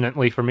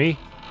 fortunately for me.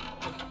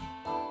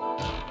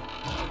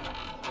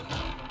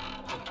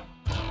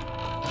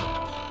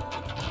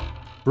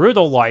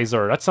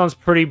 Brutalizer. That sounds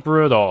pretty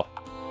brutal.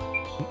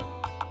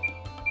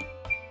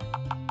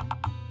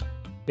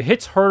 It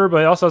hits harder,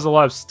 but it also has a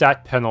lot of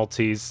stat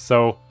penalties,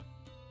 so...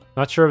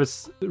 Not sure if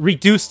it's...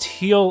 Reduced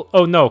heal...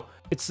 Oh, no.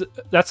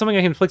 That's something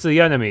that inflicts the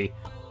enemy.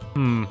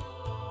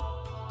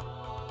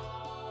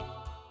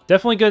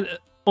 Definitely good...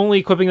 Only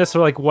equipping this for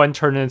like one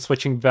turn and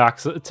switching back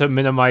to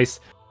minimize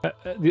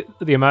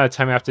the amount of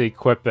time I have to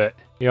equip it.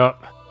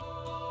 Yup.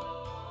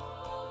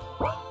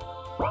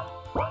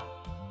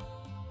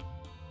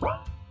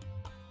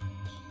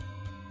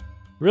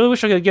 Really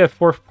wish I could get a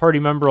fourth party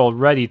member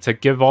already to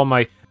give all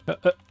my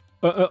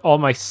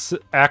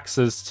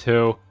axes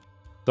to.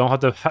 Don't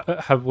have to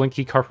have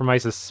Linky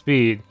compromise his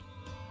speed.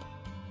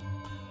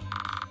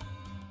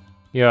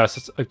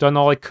 Yes, I've done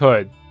all I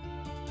could.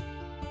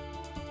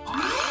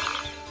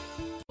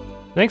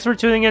 Thanks for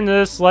tuning in to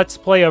this Let's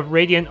Play of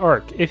Radiant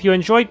Arc. If you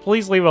enjoyed,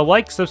 please leave a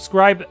like,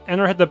 subscribe, and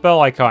or hit the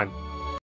bell icon.